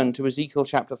turn to Ezekiel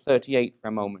chapter 38 for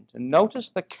a moment and notice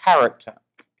the character,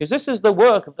 because this is the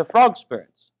work of the frog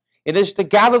spirits. It is to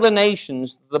gather the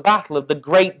nations to the battle of the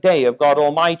great day of God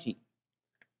Almighty.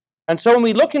 And so when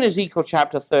we look in Ezekiel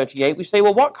chapter 38, we say,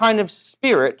 well, what kind of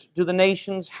spirit do the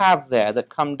nations have there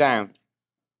that come down?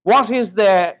 What is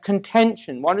their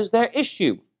contention? What is their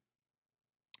issue?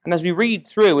 And as we read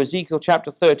through Ezekiel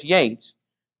chapter 38,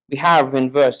 we have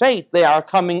in verse 8, they are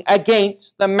coming against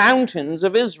the mountains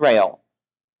of Israel,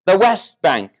 the west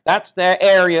bank. That's their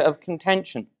area of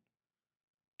contention.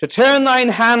 To turn thine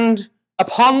hand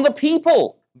upon the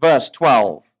people, verse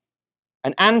 12.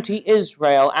 An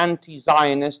anti-Israel,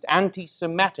 anti-Zionist,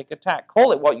 anti-Semitic attack.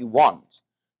 Call it what you want.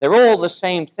 They're all the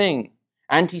same thing.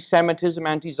 Anti-Semitism,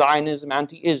 anti-Zionism,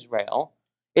 anti-Israel.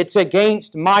 It's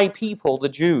against my people, the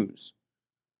Jews.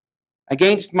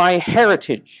 Against my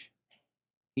heritage.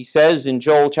 He says in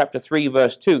Joel chapter 3,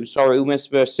 verse 2, we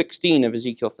missed verse 16 of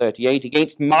Ezekiel 38,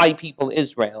 against my people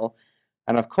Israel,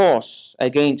 and of course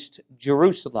against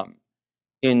Jerusalem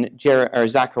in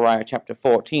Zechariah chapter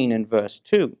 14 and verse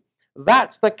 2.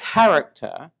 That's the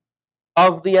character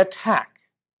of the attack.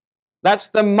 That's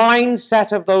the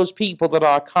mindset of those people that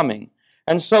are coming.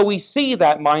 And so we see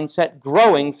that mindset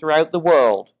growing throughout the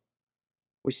world.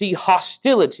 We see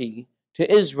hostility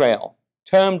to Israel,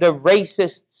 termed a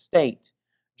racist state.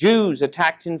 Jews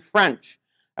attacked in French,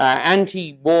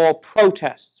 anti-war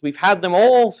protests. We've had them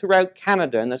all throughout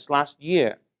Canada in this last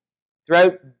year.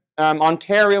 Throughout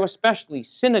Ontario especially,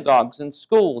 synagogues and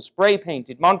schools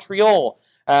spray-painted. Montreal,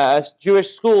 a Jewish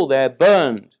school there,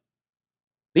 burned.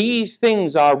 These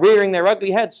things are rearing their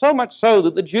ugly heads, so much so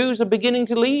that the Jews are beginning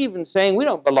to leave and saying, we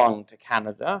don't belong to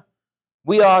Canada.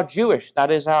 We are Jewish.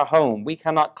 That is our home. We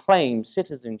cannot claim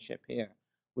citizenship here.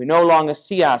 We no longer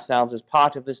see ourselves as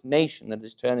part of this nation that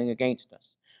is turning against us.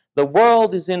 The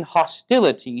world is in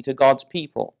hostility to God's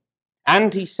people.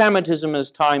 Anti-Semitism,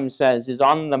 as time says, is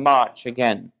on the march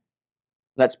again.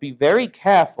 Let's be very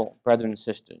careful, brethren and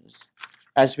sisters,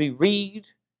 as we read,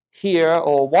 hear,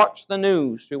 or watch the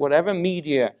news through whatever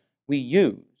media we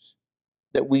use,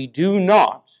 that we do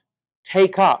not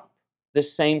take up this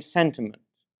same sentiment.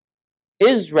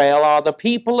 Israel are the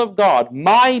people of God,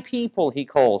 my people, he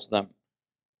calls them.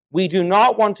 We do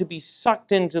not want to be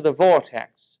sucked into the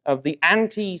vortex of the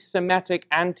anti-Semitic,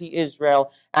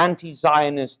 anti-Israel,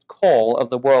 anti-Zionist call of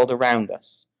the world around us.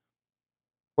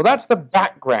 Well, that's the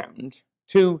background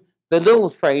to the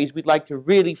little phrase we'd like to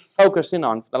really focus in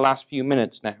on for the last few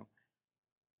minutes now.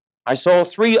 I saw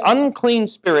 3 unclean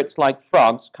spirits like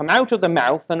frogs come out of the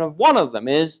mouth, and one of them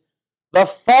is the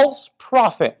false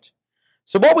prophet.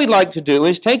 So what we'd like to do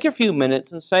is take a few minutes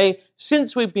and say,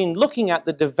 since we've been looking at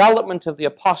the development of the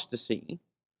apostasy,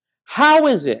 how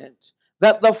is it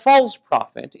that the false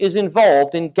prophet is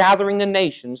involved in gathering the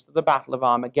nations for the Battle of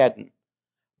Armageddon?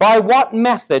 By what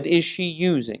method is she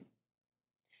using?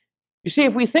 You see,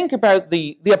 if we think about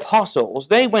the apostles,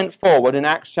 they went forward in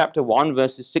Acts chapter 1,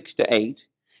 verses 6 to 8,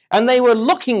 and they were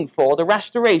looking for the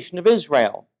restoration of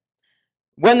Israel.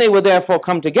 When they were therefore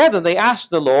come together, they asked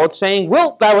the Lord, saying,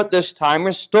 wilt thou at this time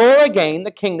restore again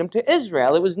the kingdom to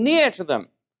Israel? It was near to them.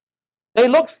 They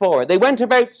looked for it. They went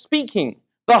about speaking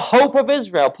the hope of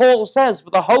Israel. Paul says,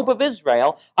 for the hope of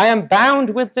Israel, I am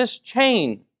bound with this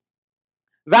chain.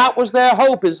 That was their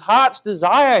hope. His heart's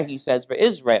desire, he says, for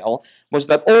Israel was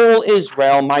that all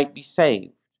Israel might be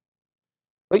saved.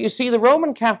 But you see, the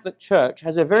Roman Catholic Church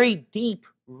has a very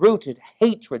deep-rooted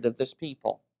hatred of this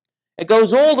people. It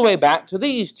goes all the way back to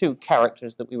these 2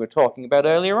 characters that we were talking about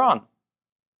earlier on.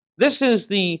 This is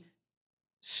the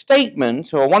statement,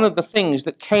 or one of the things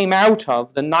that came out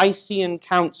of the Nicene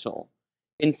Council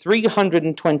in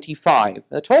 325.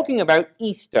 They're talking about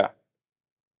Easter.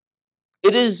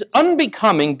 It is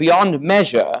unbecoming beyond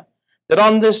measure that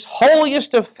on this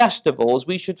holiest of festivals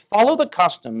we should follow the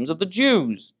customs of the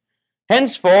Jews.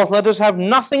 Henceforth let us have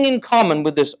nothing in common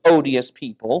with this odious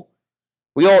people.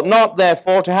 We ought not,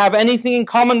 therefore, to have anything in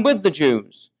common with the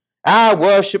Jews. Our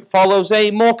worship follows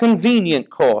a more convenient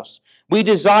course. We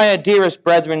desire, dearest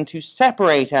brethren, to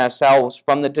separate ourselves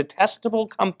from the detestable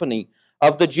company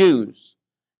of the Jews.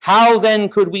 How then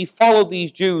could we follow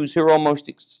these Jews who are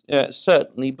almost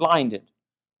certainly blinded?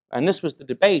 And this was the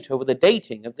debate over the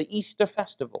dating of the Easter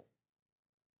festival.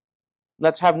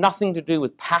 Let's have nothing to do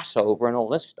with Passover and all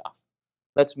this stuff.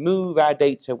 Let's move our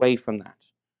dates away from that.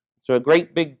 So a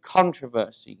great big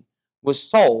controversy was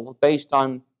solved based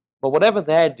on, well, whatever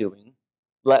they're doing,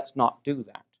 let's not do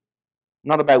that.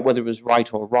 Not about whether it was right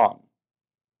or wrong.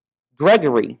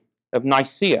 Gregory of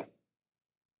Nicaea,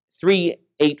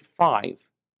 385,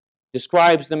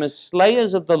 describes them as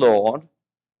slayers of the Lord,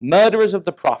 murderers of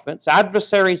the prophets,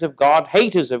 adversaries of God,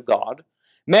 haters of God,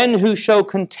 men who show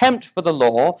contempt for the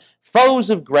law, foes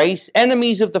of grace,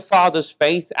 enemies of the Father's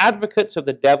faith, advocates of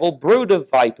the devil, brood of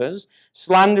vipers,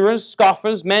 slanderers,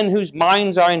 scoffers, men whose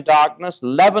minds are in darkness,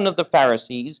 leaven of the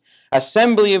Pharisees,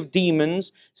 assembly of demons,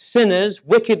 sinners,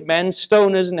 wicked men,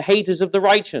 stoners, and haters of the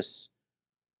righteous.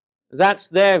 That's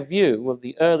their view of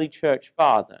the early church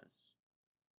fathers,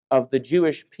 of the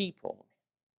Jewish people,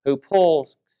 who Paul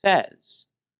says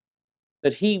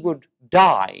that he would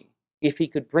die if he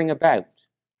could bring about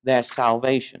their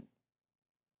salvation.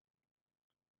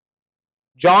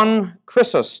 John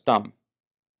Chrysostom.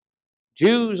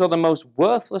 Jews are the most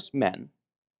worthless men.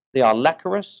 They are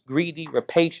lecherous, greedy,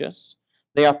 rapacious.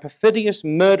 They are perfidious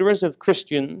murderers of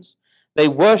Christians. They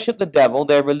worship the devil.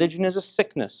 Their religion is a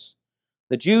sickness.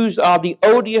 The Jews are the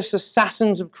odious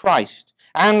assassins of Christ,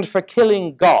 and for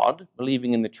killing God,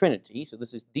 believing in the Trinity, so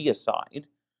this is deicide,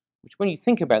 which when you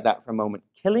think about that for a moment,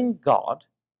 killing God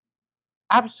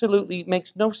absolutely makes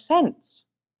no sense.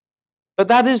 But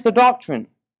that is the doctrine.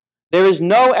 There is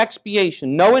no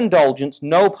expiation, no indulgence,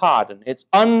 no pardon. It's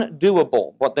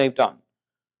undoable what they've done.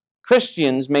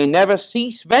 Christians may never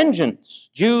cease vengeance.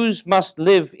 Jews must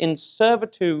live in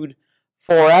servitude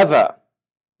forever.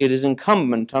 It is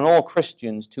incumbent on all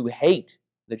Christians to hate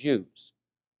the Jews.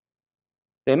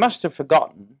 They must have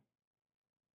forgotten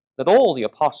that all the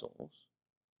apostles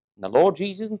and the Lord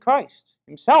Jesus Christ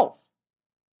himself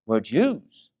were Jews.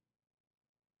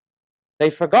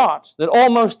 They forgot that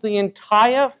almost the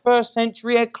entire first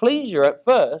century ecclesia at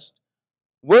first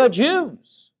were Jews.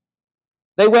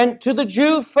 They went to the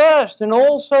Jew first and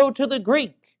also to the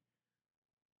Greek.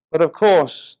 But of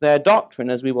course, their doctrine,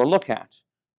 as we will look at,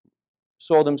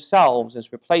 saw themselves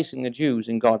as replacing the Jews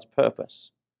in God's purpose.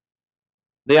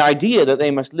 The idea that they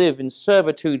must live in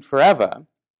servitude forever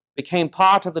became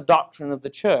part of the doctrine of the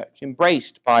church,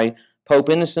 embraced by Pope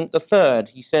Innocent III.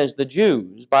 He says the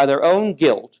Jews, by their own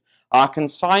guilt, are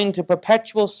consigned to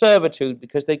perpetual servitude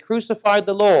because they crucified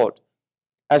the Lord.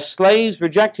 As slaves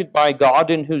rejected by God,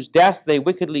 in whose death they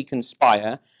wickedly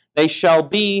conspire, they shall,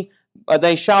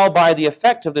 by the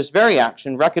effect of this very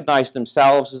action, recognize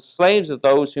themselves as slaves of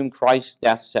those whom Christ's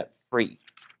death set free.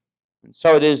 And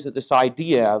so it is that this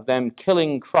idea of them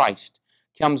killing Christ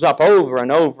comes up over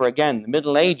and over again. The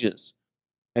Middle Ages,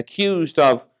 accused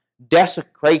of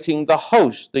desecrating the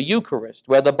host, the Eucharist,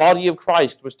 where the body of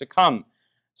Christ was to come.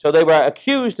 So they were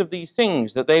accused of these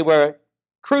things, that they were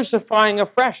crucifying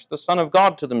afresh the Son of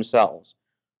God to themselves.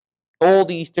 All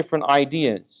these different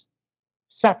ideas,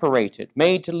 separated,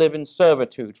 made to live in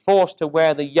servitude, forced to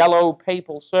wear the yellow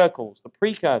papal circles, the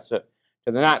precursor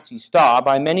to the Nazi star,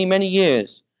 by many, many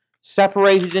years,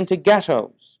 separated into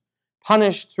ghettos,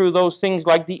 punished through those things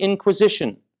like the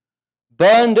Inquisition,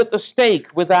 burned at the stake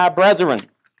with our brethren.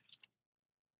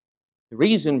 The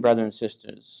reason, brothers and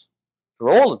sisters,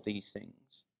 for all of these things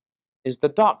is the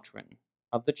doctrine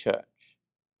of the church.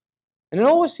 And it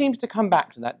always seems to come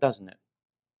back to that, doesn't it?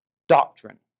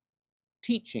 Doctrine,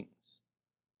 teachings,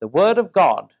 the Word of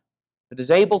God that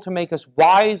is able to make us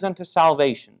wise unto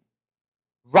salvation,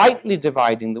 rightly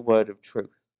dividing the word of truth.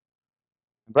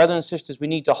 And brothers and sisters, we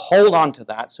need to hold on to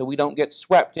that so we don't get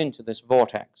swept into this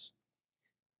vortex.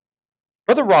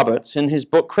 Brother Roberts, in his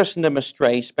book Christendom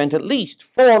Astray, spent at least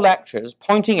 4 lectures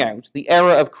pointing out the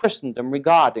error of Christendom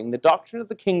regarding the doctrine of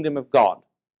the kingdom of God.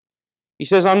 He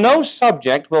says, on no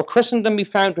subject will Christendom be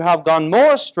found to have gone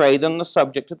more astray than the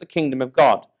subject of the kingdom of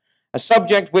God, a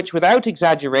subject which, without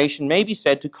exaggeration, may be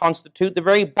said to constitute the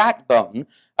very backbone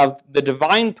of the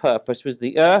divine purpose with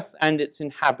the earth and its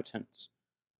inhabitants.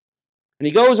 And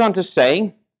he goes on to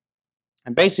say,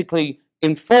 and basically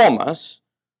inform us,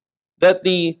 that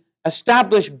the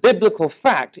established biblical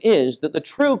fact is that the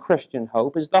true Christian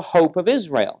hope is the hope of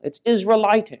Israel. It's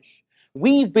Israelitish.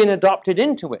 We've been adopted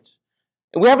into it.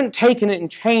 We haven't taken it and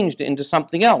changed it into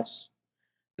something else.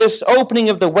 This opening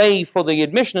of the way for the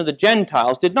admission of the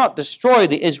Gentiles did not destroy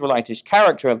the Israelitish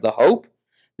character of the hope.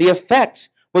 The effect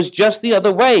was just the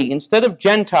other way. Instead of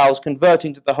Gentiles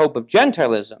converting to the hope of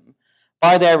Gentilism,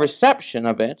 by their reception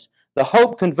of it, the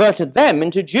hope converted them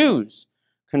into Jews,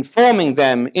 conforming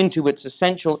them into its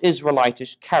essential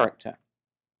Israelitish character.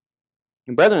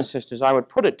 And brothers and sisters, I would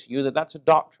put it to you that that's a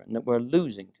doctrine that we're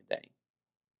losing today.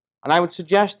 And I would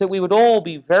suggest that we would all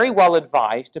be very well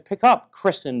advised to pick up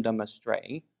Christendom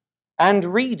Astray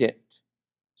and read it,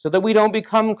 so that we don't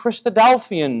become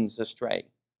Christadelphians astray.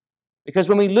 Because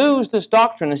when we lose this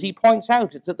doctrine, as he points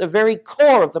out, it's at the very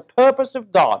core of the purpose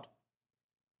of God.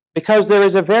 Because there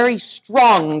is a very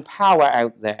strong power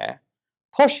out there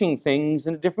pushing things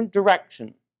in a different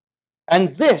direction.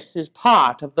 And this is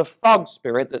part of the frog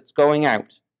spirit that's going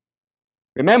out.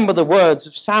 Remember the words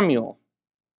of Samuel.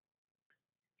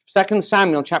 2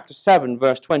 Samuel chapter 7,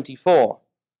 verse 24.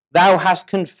 Thou hast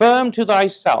confirmed to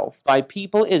thyself thy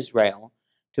people Israel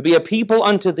to be a people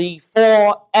unto thee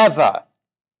forever,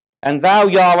 and thou,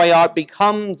 Yahweh, art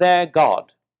become their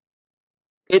God.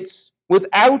 It's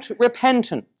without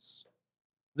repentance.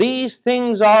 These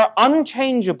things are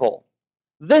unchangeable.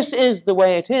 This is the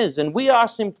way it is, and we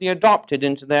are simply adopted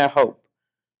into their hope.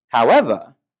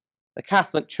 However, the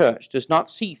Catholic Church does not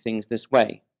see things this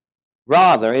way.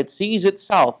 Rather, it sees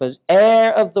itself as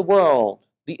heir of the world,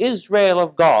 the Israel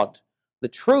of God, the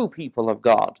true people of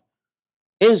God.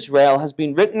 Israel has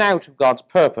been written out of God's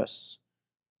purpose.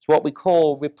 It's what we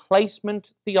call replacement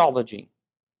theology.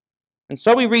 And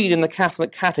so we read in the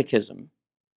Catholic Catechism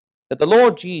that the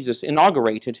Lord Jesus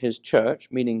inaugurated his church,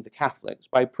 meaning the Catholics,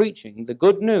 by preaching the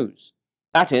good news.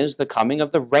 That is, the coming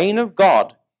of the reign of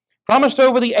God. Promised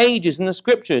over the ages in the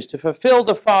Scriptures to fulfill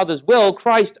the Father's will,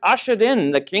 Christ ushered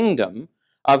in the kingdom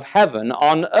of heaven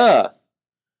on earth.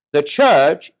 The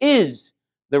church is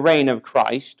the reign of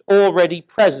Christ, already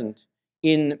present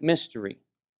in mystery.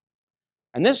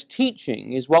 And this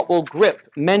teaching is what will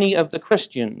grip many of the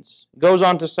Christians. It goes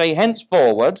on to say,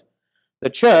 henceforward, the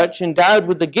church, endowed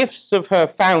with the gifts of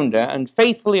her founder and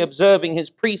faithfully observing his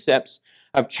precepts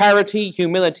of charity,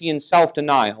 humility, and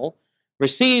self-denial,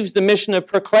 receives the mission of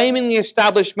proclaiming the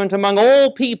establishment among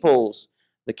all peoples,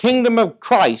 the kingdom of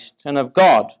Christ and of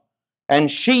God. And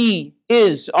she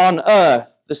is on earth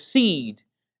the seed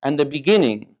and the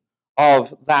beginning of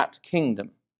that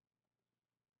kingdom.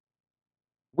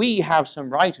 We have some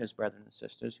writers, brethren and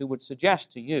sisters, who would suggest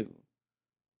to you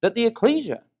that the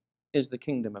ecclesia is the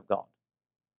kingdom of God.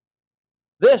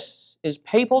 This is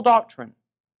papal doctrine.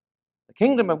 The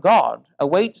kingdom of God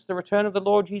awaits the return of the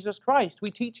Lord Jesus Christ.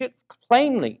 We teach it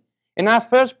plainly in our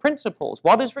first principles.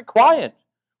 What is required?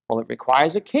 Well, it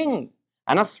requires a king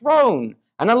and a throne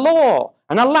and a law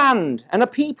and a land and a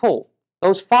people.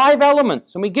 Those 5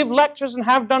 elements. And we give lectures and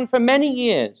have done for many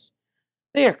years.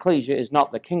 The ecclesia is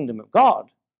not the kingdom of God.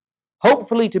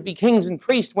 Hopefully to be kings and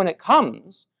priests when it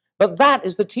comes, but that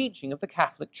is the teaching of the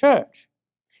Catholic Church.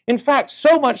 In fact,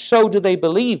 so much so do they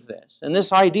believe this, and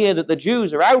this idea that the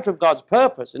Jews are out of God's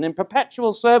purpose and in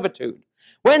perpetual servitude.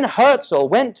 When Herzl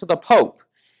went to the Pope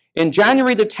in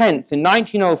January the 10th in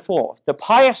 1904, to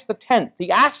Pius X,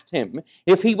 he asked him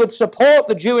if he would support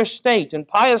the Jewish state, and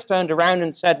Pius turned around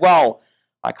and said, well,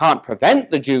 I can't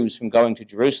prevent the Jews from going to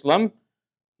Jerusalem.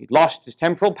 He'd lost his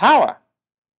temporal power.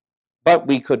 But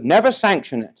we could never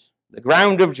sanction it. The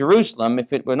ground of Jerusalem,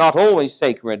 if it were not always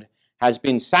sacred, has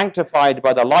been sanctified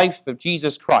by the life of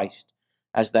Jesus Christ.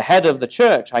 As the head of the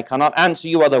church, I cannot answer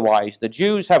you otherwise. The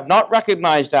Jews have not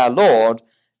recognized our Lord,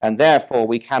 and therefore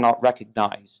we cannot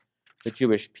recognize the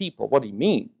Jewish people. What he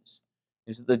means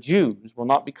is that the Jews will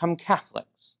not become Catholics,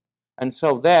 and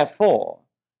so therefore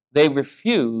they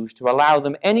refuse to allow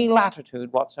them any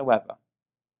latitude whatsoever.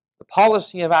 The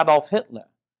policy of Adolf Hitler,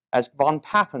 as von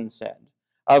Papen said,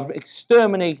 of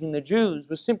exterminating the Jews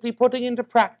was simply putting into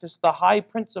practice the high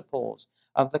principles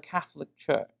of the Catholic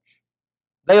Church.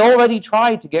 They already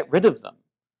tried to get rid of them.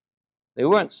 They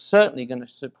weren't certainly going to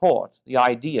support the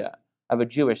idea of a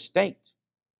Jewish state.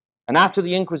 And after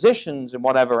the Inquisitions and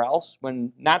whatever else,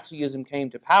 when Nazism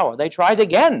came to power, they tried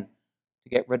again to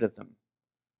get rid of them.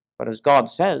 But as God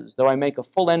says, though I make a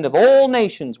full end of all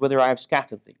nations whither I have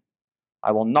scattered thee,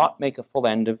 I will not make a full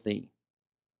end of thee.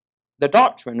 The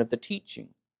doctrine of the teaching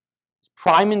is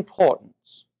prime importance.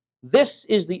 This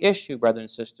is the issue, brothers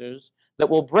and sisters, that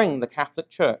will bring the Catholic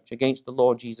Church against the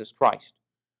Lord Jesus Christ.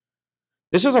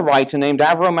 This is a writer named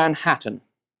Avro Manhattan,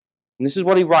 and this is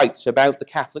what he writes about the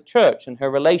Catholic Church and her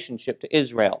relationship to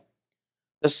Israel.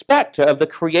 The specter of the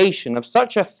creation of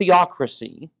such a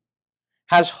theocracy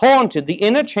has haunted the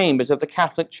inner chambers of the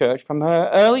Catholic Church from her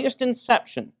earliest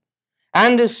inception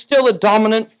and is still a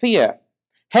dominant fear.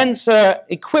 Hence her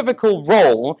equivocal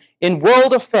role in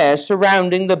world affairs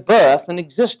surrounding the birth and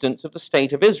existence of the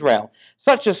State of Israel.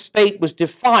 Such a state was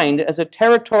defined as a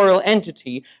territorial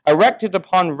entity erected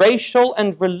upon racial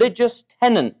and religious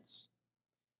tenets.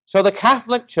 So the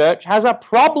Catholic Church has a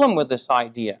problem with this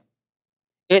idea.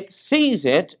 It sees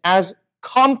it as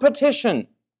competition,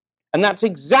 and that's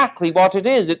exactly what it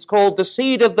is. It's called the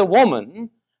seed of the woman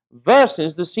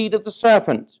versus the seed of the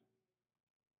serpent.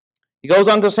 He goes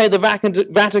on to say the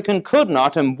Vatican could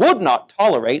not and would not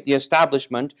tolerate the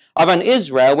establishment of an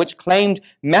Israel which claimed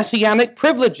messianic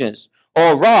privileges,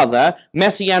 or rather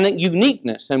messianic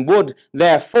uniqueness, and would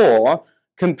therefore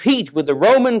compete with the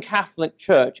Roman Catholic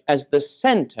Church as the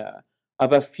center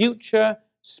of a future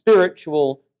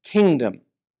spiritual kingdom.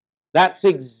 That's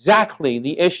exactly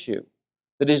the issue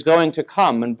that is going to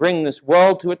come and bring this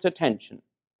world to its attention.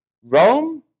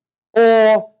 Rome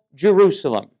or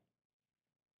Jerusalem?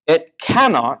 It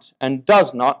cannot and does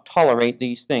not tolerate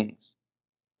these things.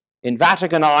 In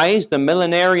Vatican eyes, the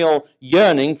millenarial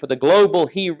yearning for the global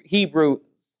Hebrew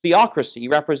theocracy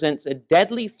represents a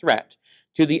deadly threat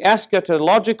to the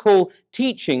eschatological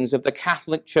teachings of the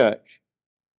Catholic Church.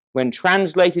 When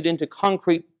translated into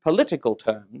concrete political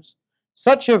terms,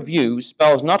 such a view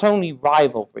spells not only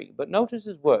rivalry, but notice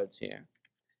his words here,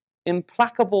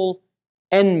 implacable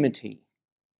enmity.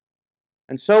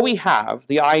 And so we have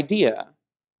the idea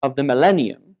of the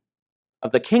millennium,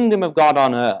 of the kingdom of God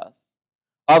on earth,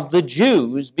 of the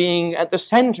Jews being at the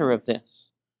center of this,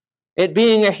 it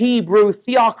being a Hebrew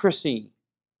theocracy,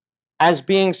 as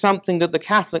being something that the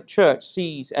Catholic Church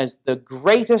sees as the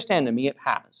greatest enemy it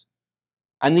has.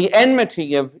 And the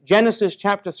enmity of Genesis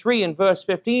chapter 3 and verse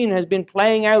 15 has been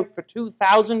playing out for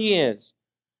 2,000 years.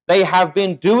 They have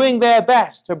been doing their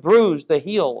best to bruise the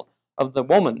heel of the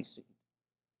woman's seed.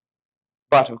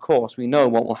 But, of course, we know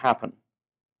what will happen.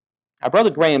 Our brother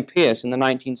Graham Pierce in the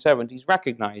 1970s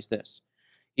recognized this.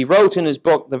 He wrote in his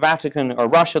book, The Vatican, or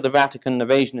Russia, the Vatican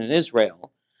Invasion in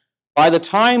Israel, by the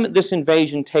time this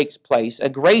invasion takes place, a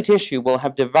great issue will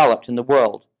have developed in the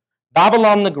world.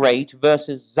 Babylon the Great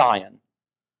versus Zion.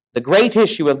 The great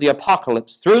issue of the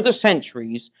apocalypse through the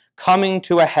centuries coming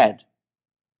to a head.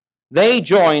 They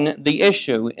join the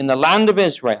issue in the land of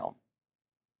Israel,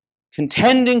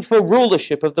 contending for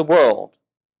rulership of the world.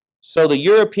 So the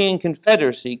European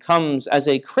Confederacy comes as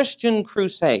a Christian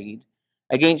crusade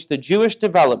against the Jewish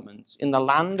developments in the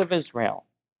land of Israel.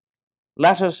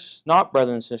 Let us not,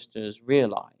 brothers and sisters,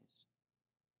 realize,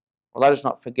 or let us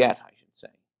not forget, I should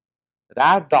say, that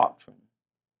our doctrine,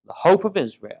 the hope of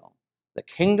Israel, the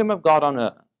kingdom of God on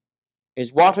earth,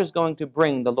 is what is going to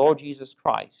bring the Lord Jesus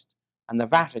Christ and the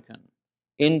Vatican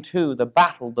into the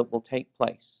battle that will take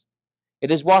place.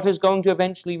 It is what is going to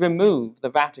eventually remove the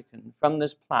Vatican from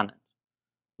this planet.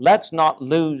 Let's not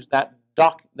lose that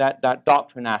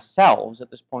doctrine ourselves at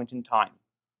this point in time.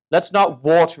 Let's not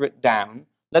water it down.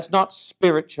 Let's not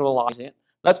spiritualize it.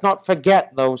 Let's not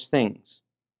forget those things.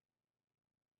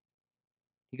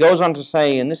 He goes on to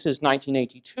say, and this is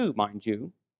 1982, mind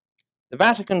you, the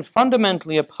Vatican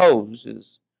fundamentally opposes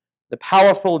the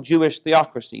powerful Jewish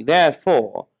theocracy,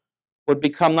 therefore would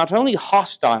become not only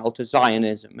hostile to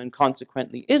Zionism and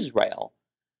consequently Israel,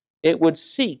 it would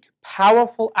seek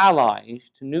powerful allies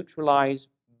to neutralize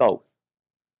both.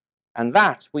 And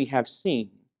that we have seen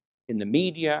in the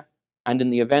media and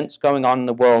in the events going on in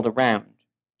the world around.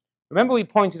 Remember we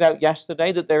pointed out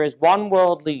yesterday that there is one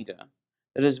world leader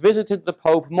that has visited the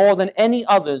Pope more than any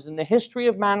others in the history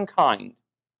of mankind.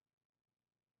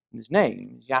 His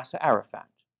name is Yasser Arafat,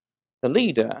 the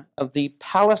leader of the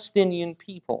Palestinian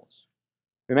peoples.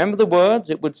 Remember the words,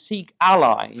 it would seek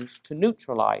allies to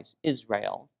neutralize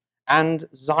Israel and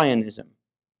Zionism.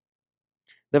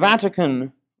 The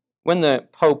Vatican, when the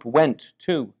Pope went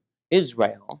to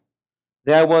Israel,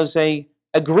 there was an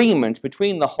agreement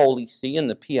between the Holy See and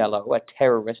the PLO, a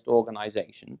terrorist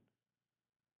organization,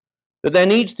 that there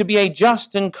needs to be a just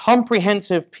and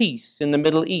comprehensive peace in the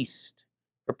Middle East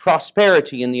for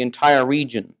prosperity in the entire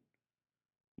region.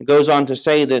 It goes on to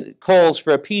say that it calls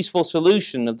for a peaceful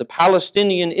solution of the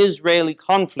Palestinian-Israeli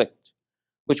conflict,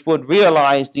 which would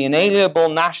realize the inalienable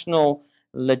national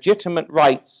legitimate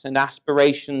rights and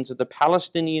aspirations of the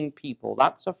Palestinian people.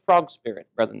 That's a frog spirit,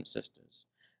 brothers and sisters.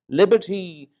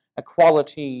 Liberty,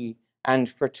 equality, and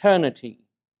fraternity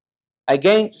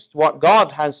against what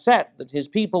God has set, that his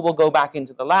people will go back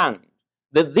into the land,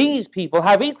 that these people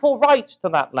have equal rights to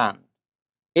that land.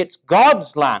 It's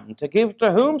God's land to give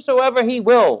to whomsoever he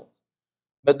will,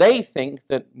 but they think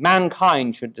that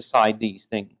mankind should decide these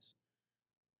things.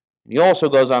 He also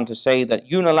goes on to say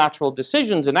that unilateral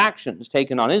decisions and actions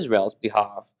taken on Israel's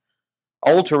behalf,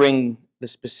 altering the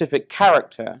specific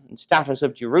character and status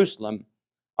of Jerusalem,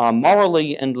 are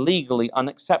morally and legally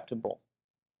unacceptable.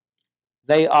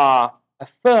 They are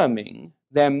affirming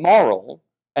their moral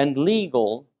and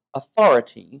legal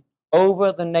authority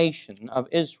over the nation of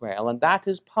Israel, and that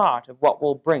is part of what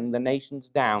will bring the nations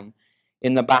down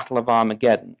in the Battle of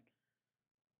Armageddon.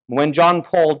 When John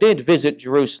Paul did visit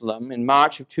Jerusalem in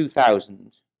March of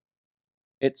 2000,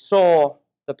 it saw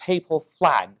the papal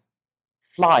flag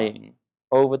flying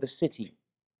over the city.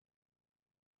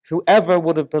 Whoever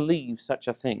would have believed such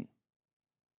a thing?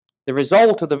 The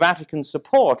result of the Vatican's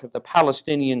support of the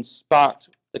Palestinians sparked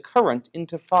the current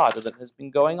intifada that has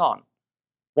been going on.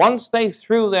 Once they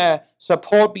threw their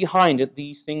support behind it,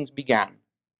 these things began.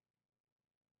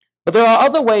 But there are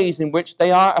other ways in which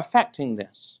they are affecting this.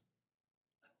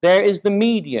 There is the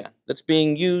media that's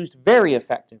being used very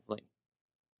effectively.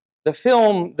 The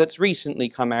film that's recently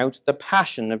come out, The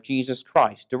Passion of Jesus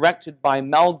Christ, directed by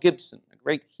Mel Gibson, a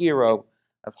great hero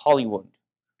of Hollywood.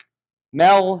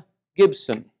 Mel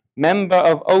Gibson, member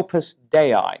of Opus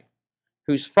Dei,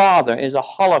 whose father is a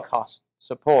Holocaust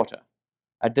supporter,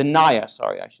 a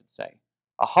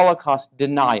Holocaust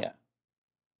denier.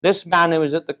 This man who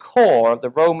is at the core of the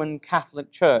Roman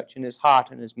Catholic Church in his heart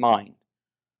and his mind.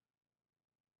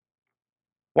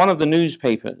 One of the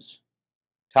newspapers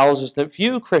tells us that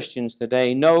few Christians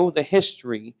today know the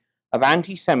history of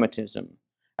anti-Semitism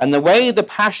and the way the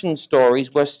Passion stories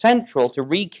were central to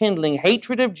rekindling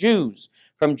hatred of Jews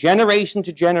from generation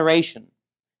to generation.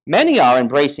 Many are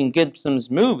embracing Gibson's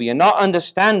movie and not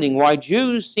understanding why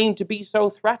Jews seem to be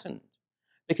so threatened,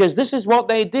 because this is what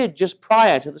they did just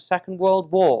prior to the Second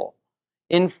World War,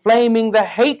 inflaming the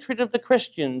hatred of the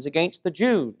Christians against the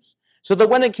Jews, so that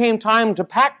when it came time to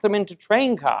pack them into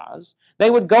train cars, they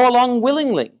would go along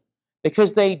willingly because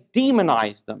they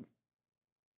demonized them.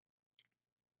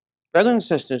 Brothers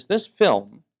and sisters, this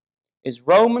film is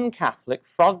Roman Catholic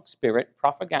frog spirit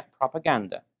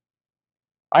propaganda.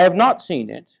 I have not seen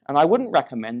it, and I wouldn't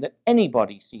recommend that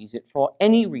anybody sees it for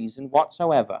any reason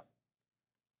whatsoever,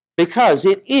 because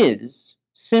it is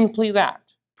simply that,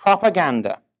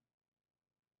 propaganda.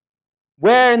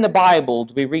 Where in the Bible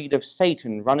do we read of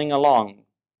Satan running along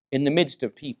in the midst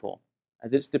of people,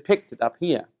 as it's depicted up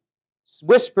here,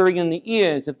 whispering in the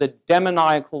ears of the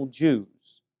demoniacal Jews,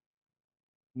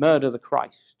 murder the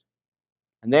Christ?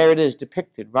 And there it is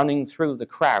depicted running through the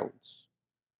crowds.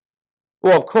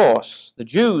 Well, of course, the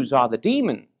Jews are the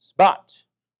demons, but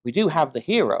we do have the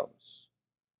heroes,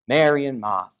 Mary and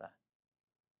Martha.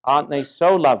 Aren't they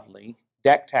so lovely,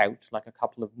 decked out like a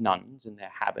couple of nuns in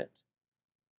their habit?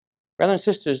 Brothers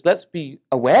and sisters, let's be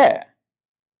aware.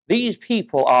 These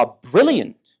people are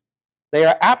brilliant. They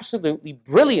are absolutely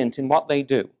brilliant in what they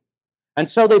do. And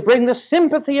so they bring the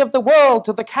sympathy of the world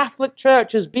to the Catholic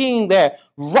Church as being there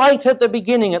right at the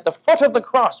beginning, at the foot of the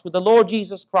cross with the Lord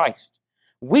Jesus Christ.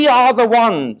 We are the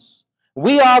ones.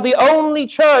 We are the only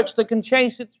church that can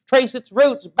trace its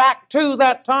roots back to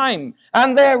that time.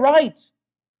 And they're right,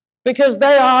 because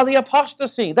they are the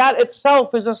apostasy. That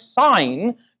itself is a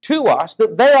sign to us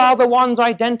that they are the ones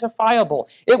identifiable.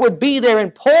 It would be there in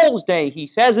Paul's day,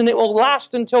 he says, and it will last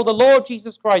until the Lord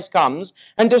Jesus Christ comes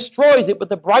and destroys it with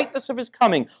the brightness of his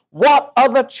coming. What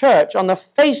other church on the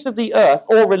face of the earth,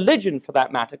 or religion for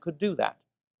that matter, could do that?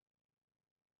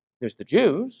 There's the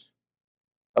Jews,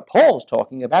 but Paul's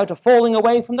talking about a falling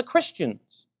away from the Christians.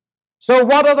 So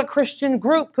what other Christian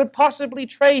group could possibly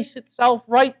trace itself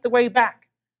right the way back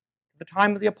to the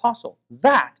time of the apostle?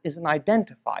 That is an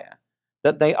identifier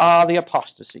that they are the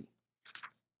apostasy.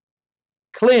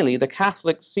 Clearly, the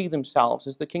Catholics see themselves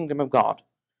as the kingdom of God.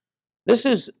 This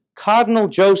is Cardinal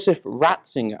Joseph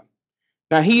Ratzinger.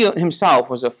 Now, he himself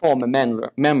was a former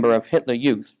member of Hitler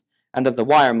Youth and of the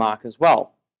Wehrmacht as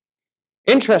well.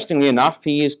 Interestingly enough,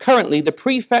 he is currently the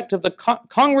prefect of the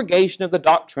Congregation of the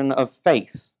Doctrine of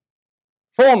Faith,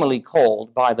 formerly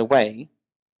called, by the way,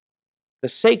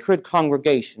 the Sacred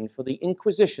Congregation for the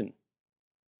Inquisition.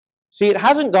 See, it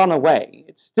hasn't gone away.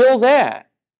 It's still there.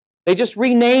 They just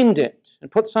renamed it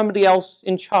and put somebody else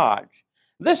in charge.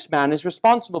 This man is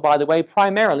responsible, by the way,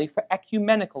 primarily for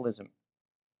ecumenicalism,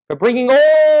 for bringing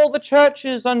all the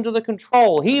churches under the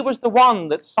control. He was the one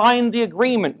that signed the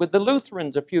agreement with the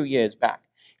Lutherans a few years back.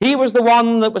 He was the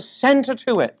one that was center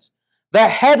to it, the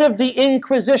head of the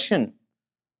Inquisition,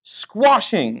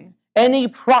 squashing any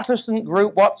Protestant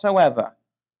group whatsoever.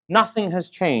 Nothing has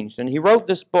changed. And he wrote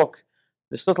this book,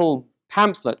 this little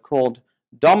pamphlet called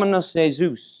Dominus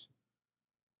Jesus.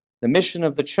 The mission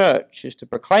of the church is to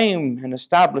proclaim and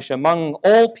establish among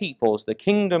all peoples the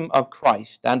kingdom of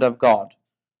Christ and of God.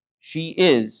 She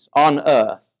is, on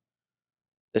earth,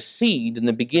 the seed and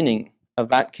the beginning of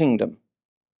that kingdom.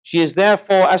 She is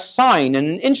therefore a sign and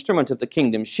an instrument of the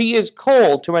kingdom. She is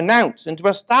called to announce and to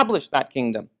establish that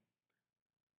kingdom.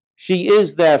 She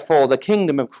is therefore the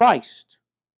kingdom of Christ,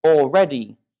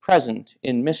 already present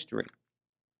in mystery.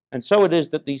 And so it is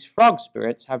that these frog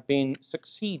spirits have been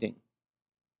succeeding.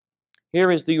 Here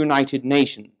is the United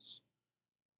Nations,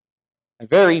 a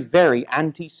very, very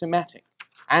anti-Semitic,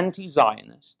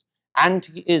 anti-Zionist,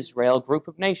 anti-Israel group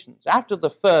of nations. After the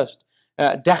first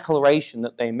declaration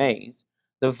that they made,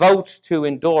 the vote to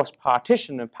endorse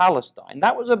partition of Palestine,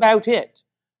 that was about it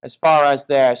as far as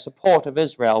their support of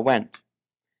Israel went.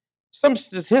 Some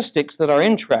statistics that are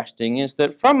interesting is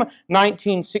that from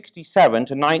 1967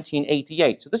 to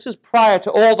 1988, so this is prior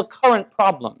to all the current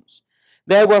problems,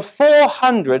 there were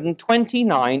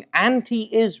 429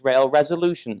 anti-Israel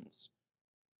resolutions.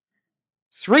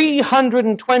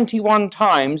 321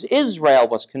 times Israel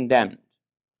was condemned.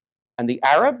 And the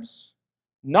Arabs,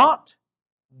 not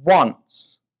once.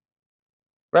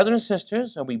 Brothers and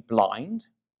sisters, are we blind?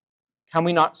 Can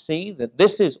we not see that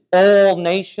this is all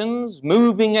nations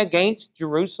moving against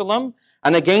Jerusalem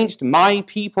and against my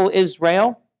people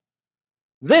Israel?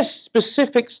 This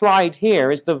specific slide here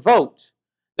is the vote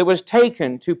that was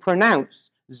taken to pronounce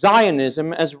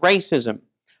Zionism as racism.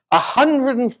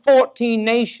 114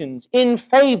 nations in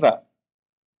favor,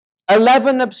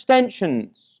 11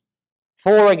 abstentions,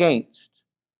 4 against.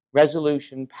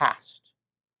 Resolution passed.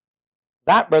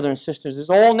 That, brothers and sisters, is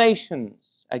all nations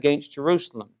against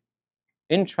Jerusalem.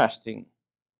 Interesting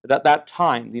that at that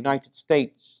time the United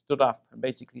States stood up and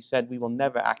basically said, we will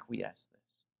never acquiesce this,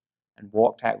 and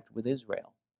walked out with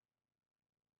Israel.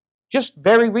 Just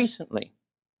very recently,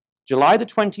 July the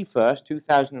 21st,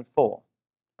 2004,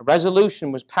 a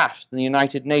resolution was passed in the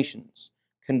United Nations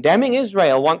condemning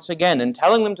Israel once again and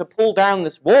telling them to pull down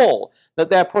this wall that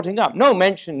they're putting up. No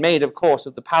mention made, of course,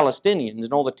 of the Palestinians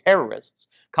and all the terrorists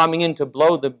coming in to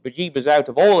blow the bejeebers out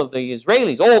of all of the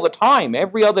Israelis all the time,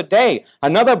 every other day.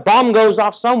 Another bomb goes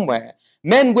off somewhere.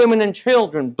 Men, women, and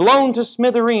children blown to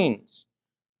smithereens.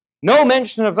 No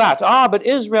mention of that. But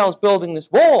Israel's building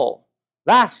this wall.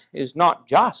 That is not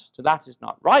just. That is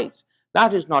not right.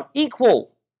 That is not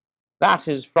equal. That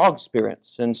is frog spirits.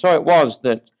 And so it was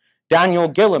that Daniel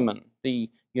Gilliman, the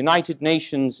United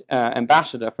Nations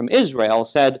ambassador from Israel,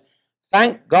 said,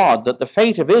 "Thank God that the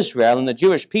fate of Israel and the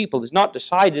Jewish people is not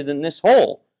decided in this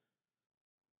hall.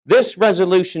 This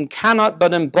resolution cannot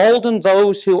but embolden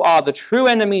those who are the true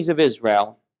enemies of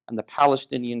Israel and the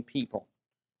Palestinian people."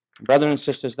 Brothers and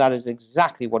sisters, that is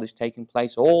exactly what is taking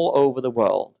place all over the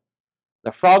world.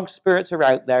 The frog spirits are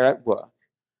out there at work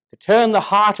to turn the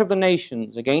heart of the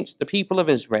nations against the people of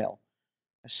Israel,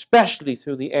 especially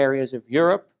through the areas of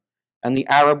Europe and the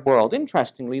Arab world.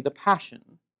 Interestingly, the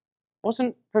Passion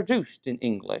wasn't produced in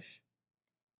English.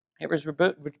 It was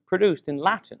produced in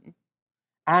Latin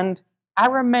and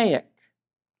Aramaic,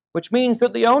 which means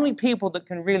that the only people that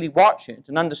can really watch it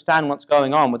and understand what's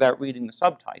going on without reading the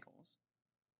subtitles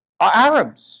are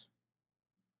Arabs.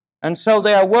 And so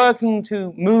they are working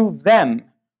to move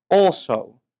them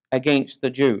also against the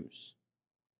Jews.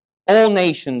 All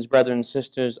nations, brothers and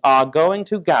sisters, are going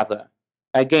to gather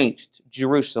against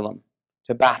Jerusalem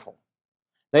to battle.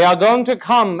 They are going to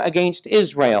come against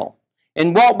Israel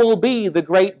in what will be the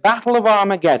great battle of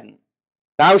Armageddon.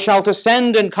 Thou shalt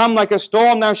ascend and come like a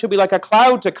storm, thou shalt be like a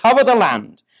cloud to cover the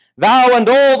land, thou and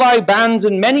all thy bands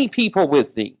and many people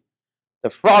with thee. The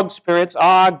frog spirits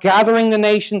are gathering the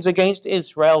nations against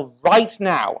Israel right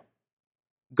now.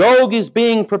 Gog is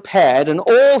being prepared and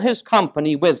all his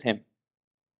company with him.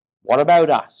 What about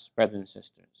us, brothers and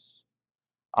sisters?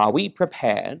 Are we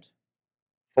prepared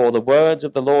for the words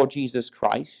of the Lord Jesus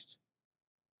Christ?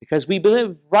 Because we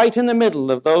live right in the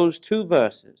middle of those two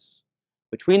verses,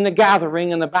 between the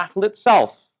gathering and the battle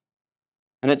itself.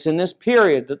 And it's in this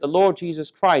period that the Lord Jesus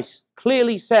Christ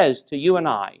clearly says to you and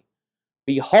I,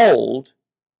 "Behold,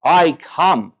 I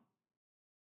come."